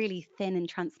looked really thin and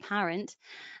transparent.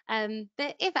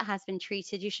 But if it has been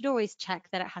treated, you should always check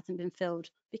that it hasn't been filled,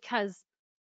 because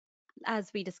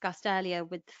as we discussed earlier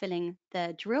with filling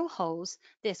the drill holes,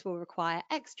 this will require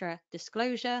extra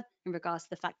disclosure in regards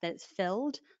to the fact that it's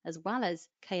filled as well as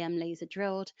KM laser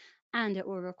drilled, and it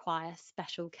will require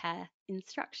special care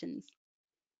instructions.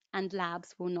 And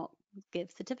labs will not give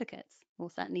certificates, or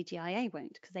certainly GIA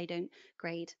won't, because they don't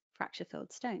grade fracture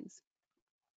filled stones.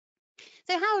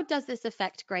 So how does this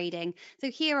affect grading?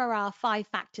 So here are our 5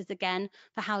 factors again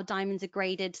for how diamonds are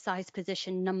graded: size,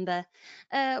 position, number.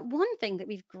 One thing that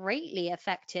we've greatly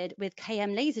affected with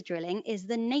KM laser drilling is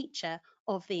the nature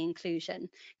of the inclusion,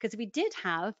 because we did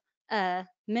have a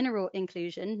mineral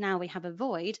inclusion, now we have a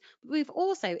void, but we've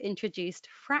also introduced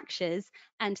fractures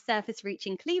and surface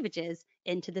reaching cleavages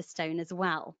into the stone as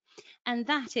well. And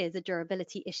that is a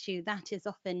durability issue that is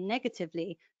often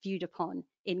negatively viewed upon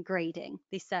in grading,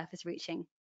 these surface reaching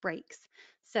breaks.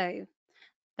 So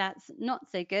that's not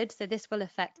so good. So this will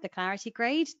affect the clarity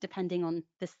grade depending on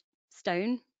the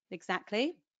stone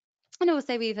exactly. And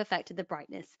also we've affected the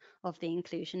brightness of the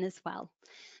inclusion as well.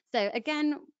 So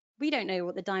again, we don't know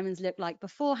what the diamonds look like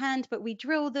beforehand, but we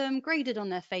drill them, graded on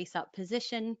their face up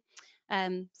position,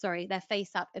 their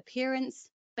face up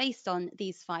appearance based on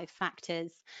these 5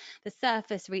 factors. The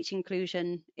surface reach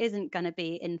inclusion isn't going to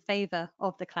be in favor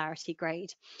of the clarity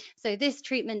grade. So this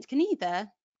treatment can either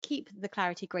keep the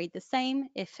clarity grade the same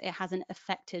if it hasn't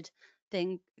affected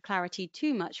the clarity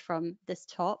too much from this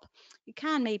top. You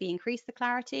can maybe increase the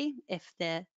clarity if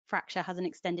the fracture hasn't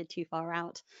extended too far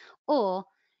out, or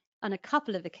on a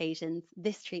couple of occasions,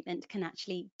 this treatment can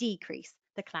actually decrease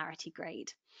the clarity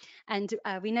grade. And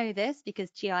we know this because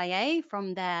GIA,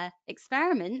 from their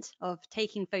experiment of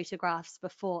taking photographs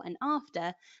before and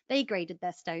after, they graded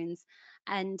their stones.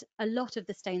 And a lot of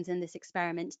the stones in this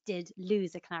experiment did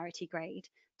lose a clarity grade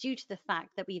due to the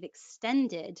fact that we've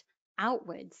extended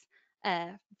outwards a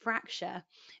fracture,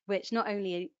 which not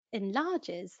only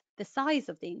enlarges the size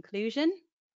of the inclusion,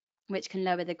 which can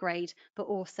lower the grade, but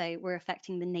also we're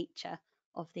affecting the nature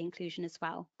of the inclusion as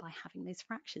well by having those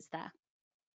fractures there.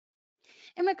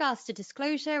 In regards to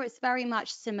disclosure, it's very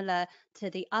much similar to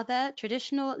the other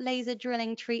traditional laser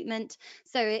drilling treatment.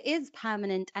 So it is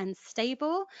permanent and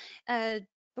stable. The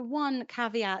one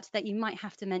caveat that you might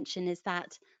have to mention is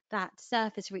that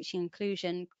surface reaching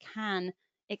inclusion can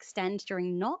extend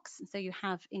during knocks, so you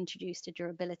have introduced a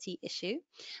durability issue,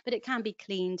 but it can be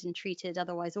cleaned and treated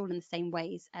otherwise all in the same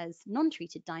ways as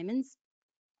non-treated diamonds.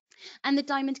 And the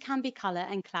diamond can be colour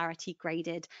and clarity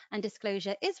graded, and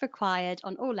disclosure is required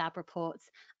on all lab reports,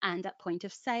 and at point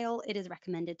of sale it is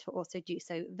recommended to also do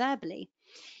so verbally.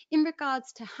 In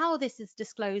regards to how this is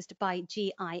disclosed by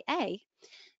GIA,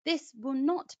 this will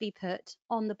not be put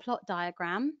on the plot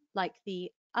diagram like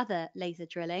the other laser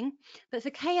drilling, but for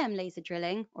KM laser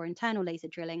drilling or internal laser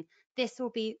drilling, this will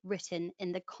be written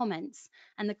in the comments.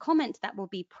 And the comment that will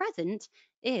be present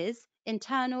is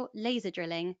internal laser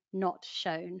drilling not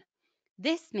shown.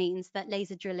 This means that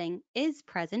laser drilling is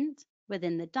present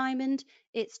within the diamond,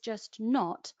 it's just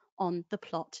not on the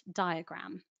plot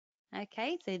diagram.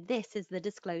 Okay, so this is the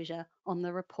disclosure on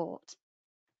the report.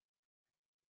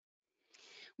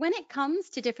 When it comes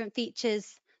to different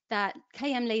features that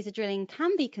KM laser drilling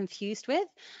can be confused with,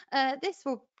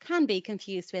 can be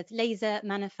confused with laser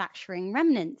manufacturing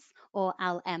remnants, or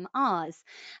LMRs.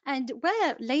 And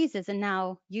where lasers are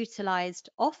now utilized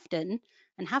often,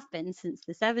 and have been since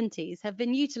the 70s, have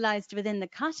been utilized within the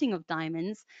cutting of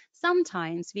diamonds,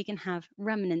 sometimes we can have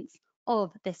remnants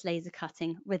of this laser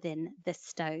cutting within the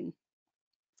stone.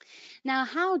 Now,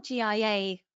 how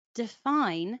GIA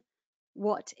define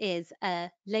what is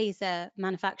a laser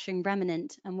manufacturing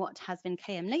remnant and what has been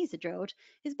KM laser drilled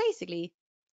is basically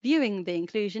viewing the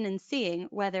inclusion and seeing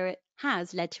whether it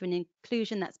has led to an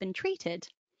inclusion that's been treated.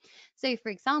 So for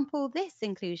example, this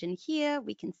inclusion here,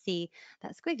 we can see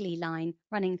that squiggly line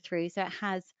running through. So it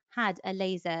has had a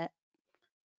laser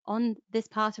on this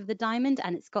part of the diamond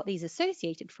and it's got these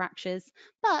associated fractures,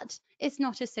 but it's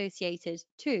not associated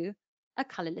to a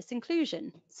colourless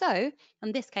inclusion. So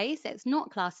in this case, it's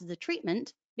not classed as a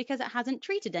treatment because it hasn't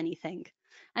treated anything,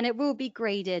 and it will be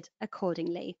graded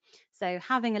accordingly. So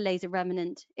having a laser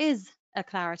remnant is a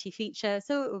clarity feature,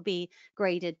 so it will be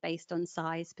graded based on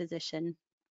size, position,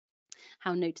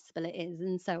 how noticeable it is,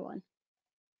 and so on.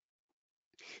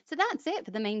 So that's it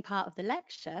for the main part of the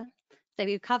lecture. So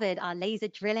we've covered our laser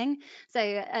drilling.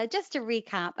 So just to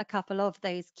recap a couple of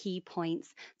those key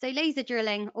points. So laser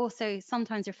drilling, also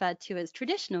sometimes referred to as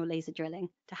traditional laser drilling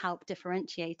to help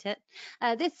differentiate it.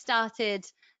 This started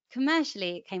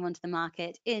commercially, it came onto the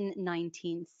market in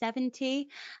 1970,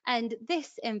 and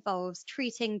this involves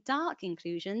treating dark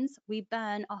inclusions. We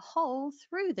burn a hole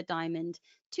through the diamond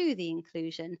to the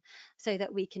inclusion so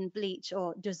that we can bleach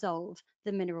or dissolve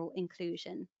the mineral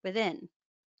inclusion within.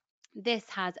 This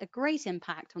has a great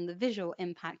impact on the visual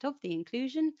impact of the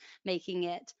inclusion, making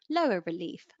it lower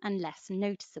relief and less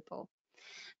noticeable.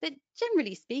 But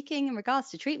generally speaking, in regards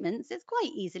to treatments, it's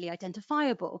quite easily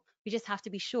identifiable. We just have to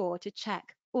be sure to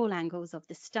check all angles of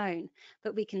the stone.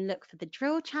 But we can look for the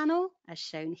drill channel, as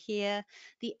shown here,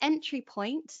 the entry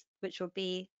point, which will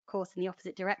be, of course, in the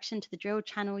opposite direction to the drill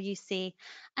channel you see,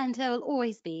 and there will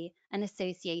always be an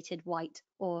associated white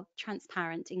or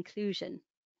transparent inclusion.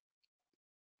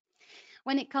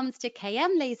 When it comes to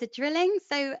KM laser drilling,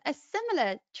 so a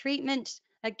similar treatment,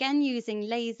 again using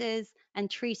lasers and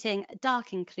treating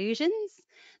dark inclusions.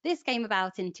 This came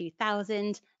about in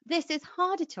 2000. This is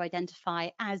harder to identify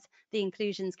as the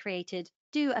inclusions created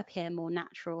do appear more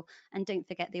natural, and don't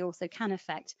forget they also can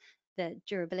affect the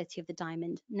durability of the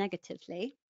diamond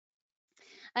negatively.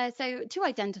 So to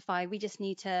identify, we just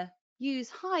need to use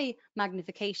high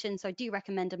magnification. So I do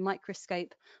recommend a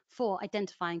microscope for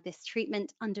identifying this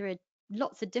treatment under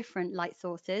lots of different light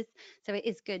sources. So it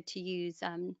is good to use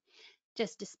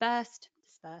just dispersed,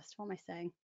 what am I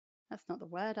saying? That's not the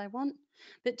word I want,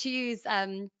 but to use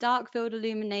dark field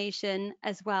illumination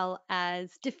as well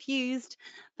as diffused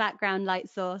background light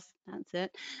source. That's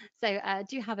it. So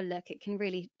do have a look. It can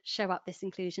really show up this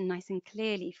inclusion nice and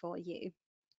clearly for you.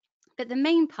 But the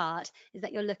main part is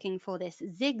that you're looking for this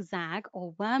zigzag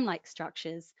or worm-like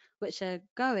structures, which are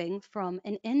going from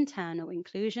an internal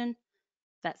inclusion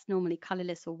that's normally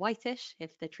colorless or whitish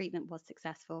if the treatment was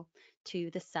successful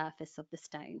to the surface of the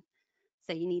stone.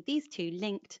 So you need these two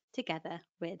linked together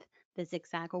with the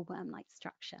zigzag or worm-like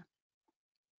structure.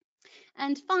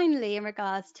 And finally, in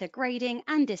regards to grading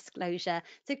and disclosure,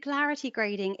 so clarity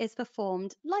grading is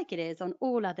performed like it is on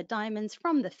all other diamonds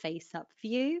from the face-up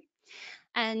view.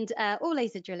 And all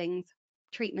laser drilling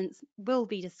treatments will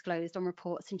be disclosed on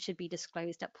reports and should be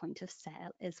disclosed at point of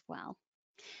sale as well.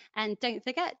 And don't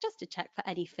forget just to check for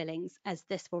any fillings, as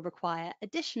this will require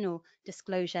additional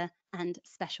disclosure and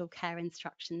special care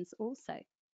instructions also.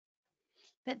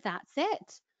 But that's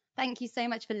it. Thank you so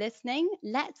much for listening.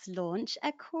 Let's launch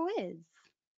a quiz.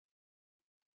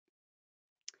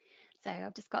 So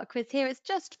I've just got a quiz here. It's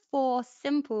just 4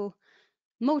 simple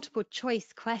multiple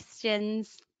choice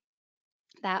questions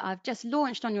that I've just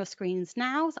launched on your screens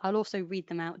now. So I'll also read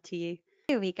them out to you.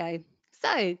 Here we go.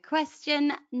 So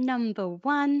question number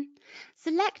 1,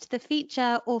 select the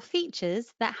feature or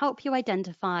features that help you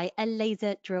identify a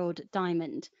laser drilled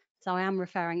diamond. So I am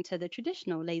referring to the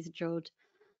traditional laser drilled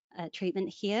treatment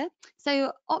here.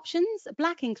 So options,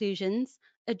 black inclusions,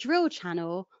 a drill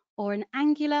channel, or an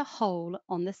angular hole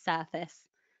on the surface.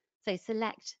 So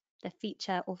select the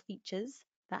feature or features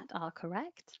that are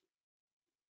correct.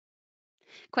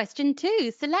 Question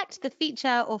 2, select the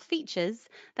feature or features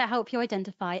that help you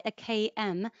identify a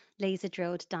KM laser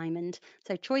drilled diamond.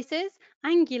 So choices,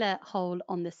 angular hole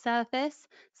on the surface,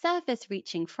 surface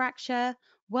reaching fracture,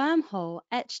 wormhole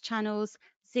etch channels,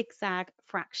 zigzag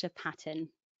fracture pattern.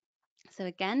 So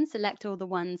again, select all the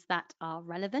ones that are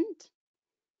relevant.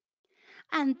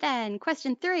 And then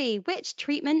question 3, which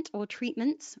treatment or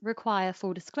treatments require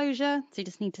full disclosure? So you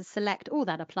just need to select all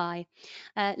that apply.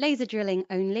 Laser drilling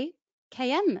only,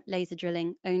 KM laser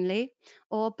drilling only,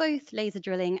 or both laser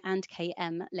drilling and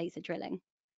KM laser drilling.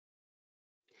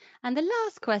 And the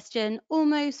last question,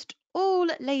 almost all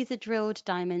laser drilled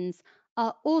diamonds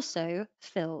are also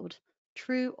filled.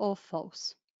 True or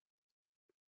false?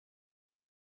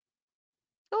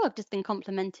 Oh, I've just been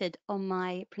complimented on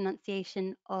my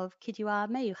pronunciation of Kidua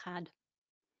Meyuhad.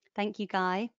 Thank you,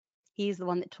 Guy. He's the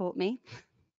one that taught me.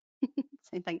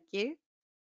 So thank you.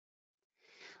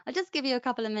 I'll just give you a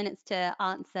couple of minutes to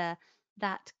answer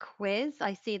that quiz.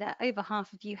 I see that over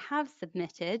half of you have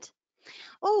submitted.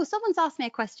 Oh, someone's asked me a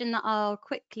question that I'll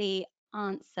quickly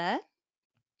answer.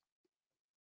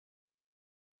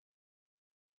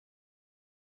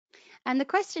 And the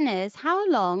question is, how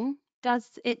long does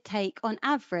it take on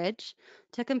average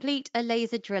to complete a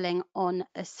laser drilling on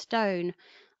a stone?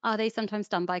 Are they sometimes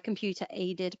done by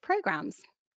computer-aided programs?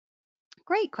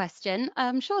 Great question.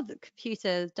 I'm sure the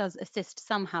computer does assist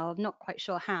somehow. I'm not quite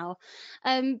sure how.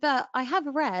 But I have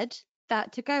read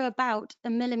that to go about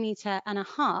 1.5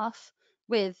 millimeters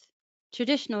with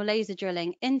traditional laser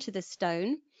drilling into the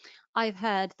stone, I've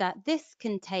heard that this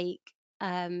can take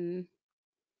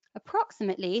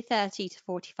approximately 30 to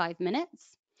 45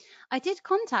 minutes. I did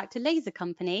contact a laser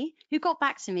company who got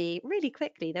back to me really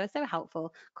quickly. They were so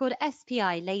helpful, called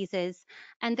SPI Lasers,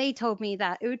 and they told me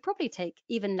that it would probably take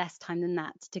even less time than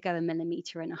that to go 1.5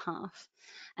 millimeters.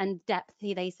 And depth,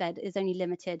 they said, is only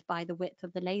limited by the width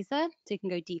of the laser, so you can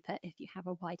go deeper if you have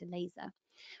a wider laser,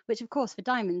 which of course for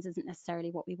diamonds isn't necessarily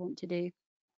what we want to do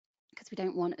because we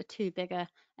don't want a too big a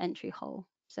entry hole.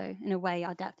 So in a way,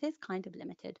 our depth is kind of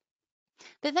limited.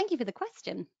 But thank you for the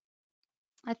question.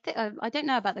 I don't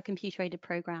know about the computer-aided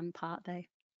program part though.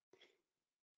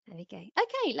 There we go.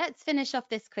 Okay, let's finish off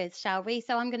this quiz, shall we?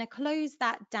 So I'm going to close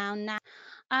that down now.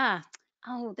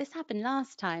 Oh, this happened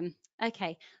last time.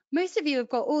 Okay, most of you have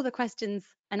got all the questions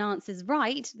and answers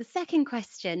right. The second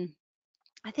question,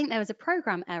 I think there was a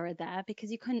program error there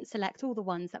because you couldn't select all the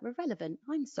ones that were relevant.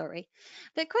 I'm sorry.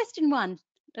 But question one,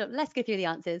 let's go through the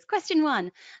answers. Question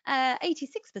one, 86%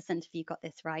 of you got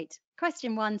this right.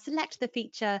 Question one, select the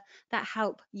feature that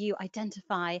help you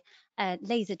identify a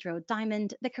laser drilled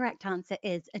diamond. The correct answer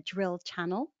is a drill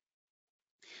channel.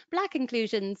 Black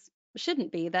inclusions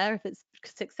shouldn't be there if it's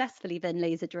successfully been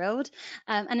laser drilled,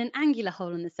 and an angular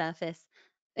hole on the surface.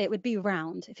 It would be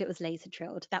round if it was laser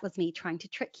drilled. That was me trying to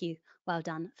trick you. Well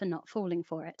done for not falling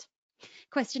for it.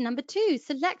 Question number two,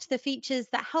 select the features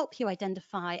that help you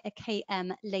identify a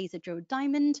KM laser drilled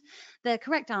diamond. The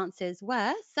correct answers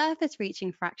were surface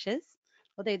reaching fractures,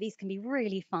 although these can be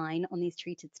really fine on these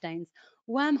treated stones,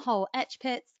 wormhole etch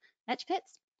pits,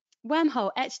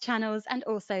 wormhole etch channels, and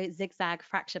also zigzag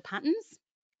fracture patterns.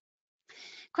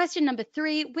 Question number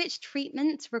three, which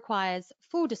treatment requires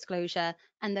full disclosure?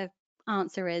 And the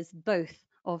answer is both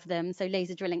of them, so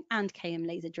laser drilling and KM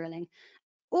laser drilling.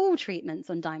 All treatments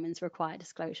on diamonds require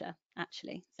disclosure,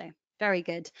 actually, so very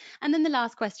good. And then the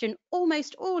last question,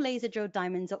 almost all laser drilled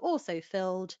diamonds are also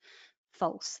filled.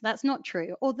 False, that's not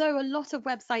true. Although a lot of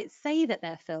websites say that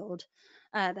they're filled,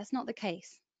 that's not the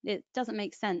case. It doesn't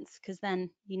make sense because then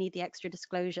you need the extra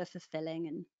disclosure for filling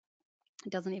and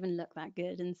it doesn't even look that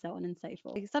good and so on and so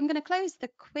forth. So I'm going to close the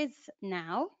quiz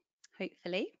now,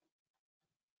 hopefully.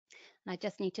 And I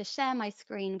just need to share my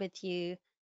screen with you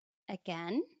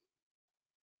again.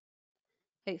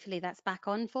 Hopefully that's back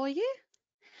on for you.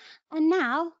 And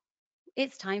now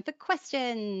it's time for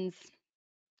questions.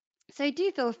 So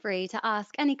do feel free to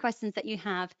ask any questions that you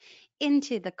have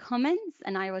into the comments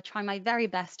and I will try my very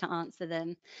best to answer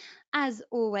them. As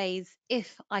always,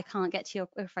 if I don't get to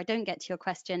your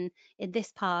question in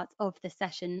this part of the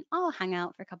session, I'll hang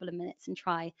out for a couple of minutes and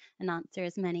try and answer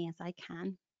as many as I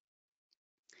can.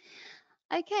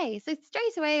 Okay, so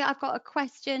straight away I've got a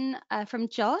question from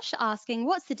Josh asking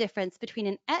what's the difference between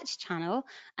an etch channel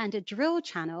and a drill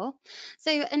channel?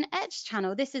 So an etch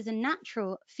channel, this is a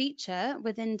natural feature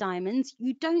within diamonds.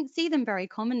 You don't see them very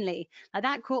commonly.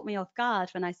 That caught me off guard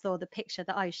when I saw the picture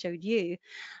that I showed you.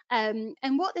 And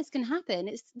what this can happen,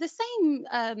 it's the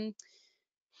same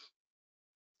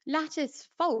lattice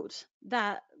fault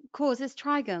that causes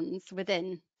trigons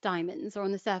within diamonds or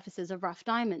on the surfaces of rough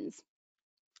diamonds.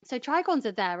 So trigons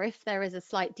are there if there is a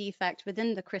slight defect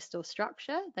within the crystal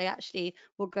structure. They actually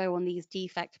will go on these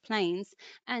defect planes.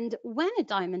 And when a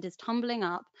diamond is tumbling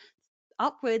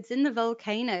upwards in the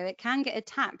volcano, it can get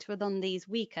attacked with on these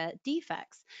weaker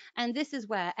defects. And this is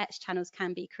where etch channels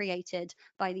can be created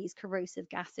by these corrosive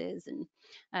gases and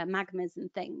magmas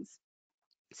and things.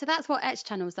 So that's what etch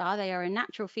channels are. They are a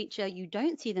natural feature. You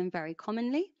don't see them very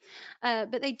commonly,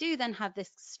 but they do then have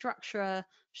this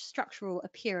structural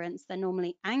appearance. They're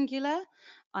normally angular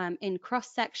in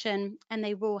cross section, and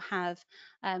they will have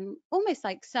almost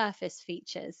like surface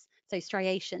features, so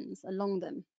striations along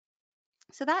them.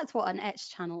 So that's what an etch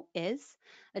channel is.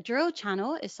 A drill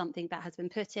channel is something that has been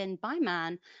put in by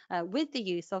man with the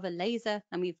use of a laser,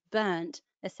 and we've burnt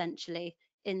essentially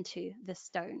into the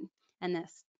stone. And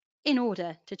this in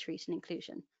order to treat an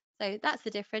inclusion. So that's the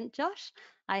difference, Josh.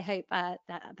 I hope that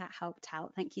helped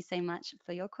out. Thank you so much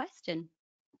for your question.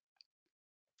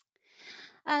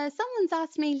 Someone's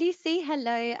asked me, Lucy,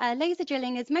 hello, laser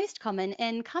drilling is most common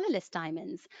in colourless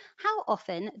diamonds. How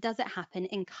often does it happen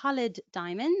in coloured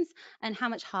diamonds and how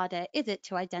much harder is it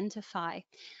to identify?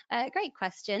 Great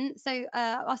question. So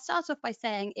I'll start off by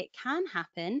saying it can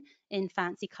happen in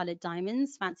fancy coloured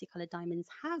diamonds. Fancy coloured diamonds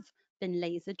have been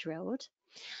laser drilled.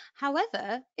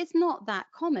 However, it's not that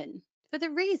common for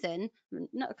the reason,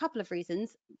 a couple of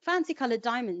reasons. Fancy coloured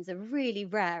diamonds are really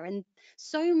rare and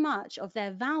so much of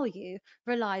their value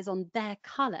relies on their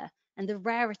colour and the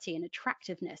rarity and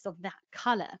attractiveness of that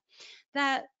colour.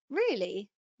 That really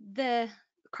the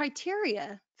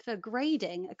criteria for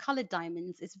grading a coloured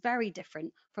diamonds is very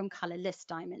different from colourless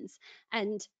diamonds.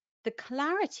 And the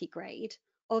clarity grade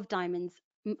of diamonds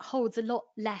holds a lot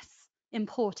less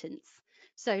importance.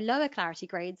 So lower clarity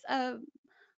grades are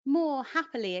more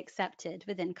happily accepted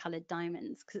within coloured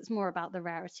diamonds because it's more about the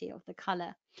rarity of the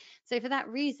colour. So for that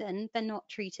reason, they're not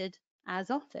treated as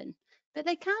often, but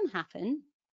they can happen.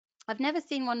 I've never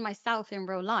seen one myself in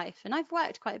real life, and I've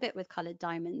worked quite a bit with coloured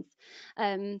diamonds.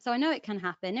 So I know it can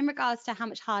happen. In regards to how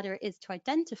much harder it is to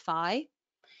identify,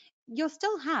 you'll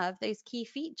still have those key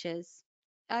features.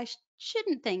 I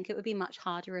shouldn't think it would be much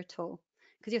harder at all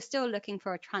because you're still looking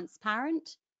for a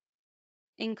transparent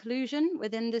inclusion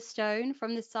within the stone.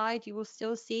 From the side, you will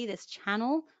still see this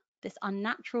channel, this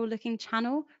unnatural looking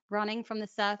channel running from the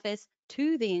surface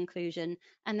to the inclusion,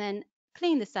 and then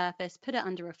clean the surface, put it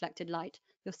under reflected light,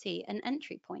 you'll see an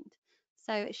entry point.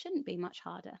 So it shouldn't be much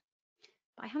harder.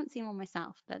 But I haven't seen one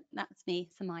myself, but that's me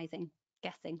surmising,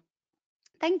 guessing.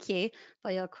 Thank you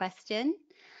for your question.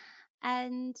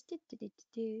 And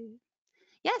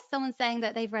yes, someone's saying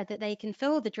that they've read that they can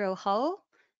fill the drill hole.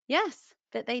 Yes,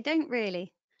 but they don't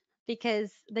really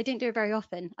because they don't do it very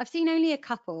often. I've seen only a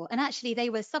couple, and actually, they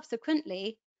were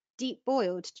subsequently deep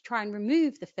boiled to try and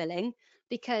remove the filling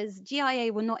because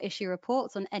GIA will not issue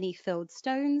reports on any filled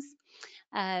stones.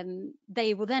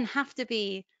 They will then have to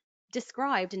be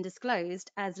described and disclosed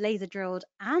as laser drilled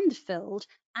and filled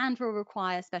and will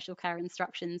require special care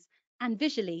instructions. And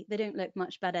visually, they don't look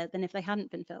much better than if they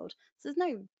hadn't been filled. So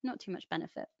there's not too much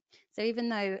benefit. So even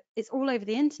though it's all over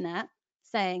the internet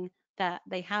saying that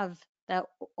they're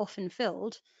often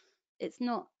filled, it's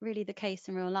not really the case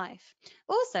in real life.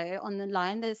 Also on the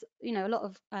line, there's a lot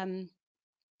of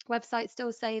websites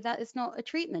still say that it's not a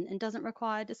treatment and doesn't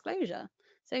require disclosure.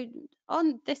 So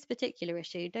on this particular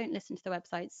issue, don't listen to the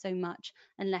websites so much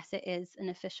unless it is an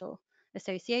official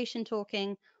association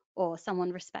talking or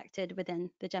someone respected within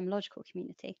the gemological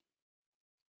community.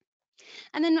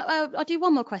 And then I'll do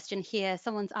one more question here.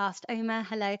 Someone's asked, Omar,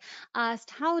 hello,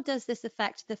 asked, how does this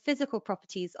affect the physical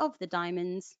properties of the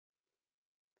diamonds?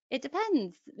 It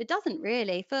depends. It doesn't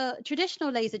really. For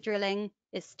traditional laser drilling,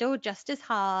 it's still just as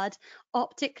hard.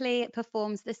 Optically, it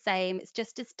performs the same. It's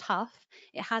just as tough.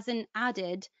 It hasn't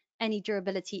added any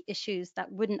durability issues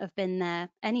that wouldn't have been there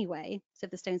anyway. So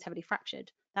if the stone's heavily fractured,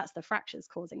 that's the fractures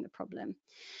causing the problem.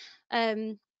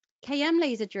 KM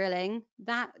laser drilling,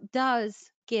 that does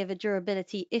give a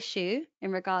durability issue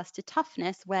in regards to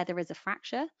toughness where there is a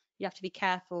fracture. You have to be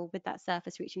careful with that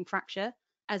surface reaching fracture,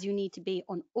 as you need to be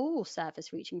on all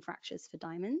surface reaching fractures for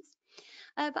diamonds.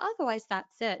 But otherwise,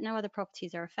 that's it. No other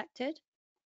properties are affected.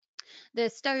 The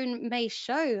stone may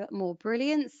show more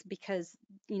brilliance because,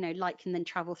 light can then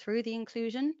travel through the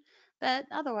inclusion. But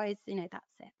otherwise,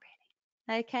 that's it.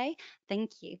 Okay,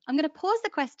 thank you. I'm going to pause the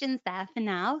questions there for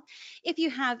now. If you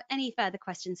have any further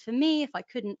questions for me, if I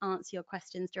couldn't answer your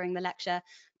questions during the lecture,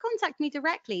 contact me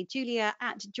directly,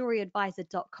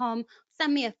 julia@juryadvisor.com.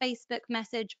 Send me a Facebook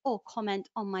message or comment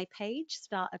on my page,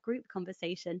 start a group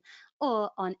conversation, or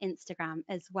on Instagram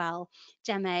as well.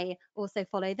 Gemme, also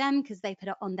follow them because they put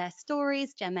it on their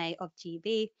stories, Gemme of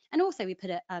GB, and also we put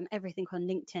it everything on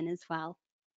LinkedIn as well.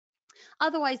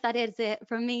 Otherwise, that is it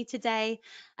from me today.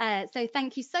 So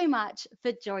thank you so much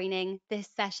for joining this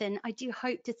session. I do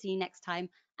hope to see you next time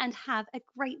and have a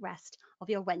great rest of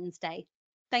your Wednesday.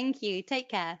 Thank you. Take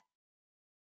care.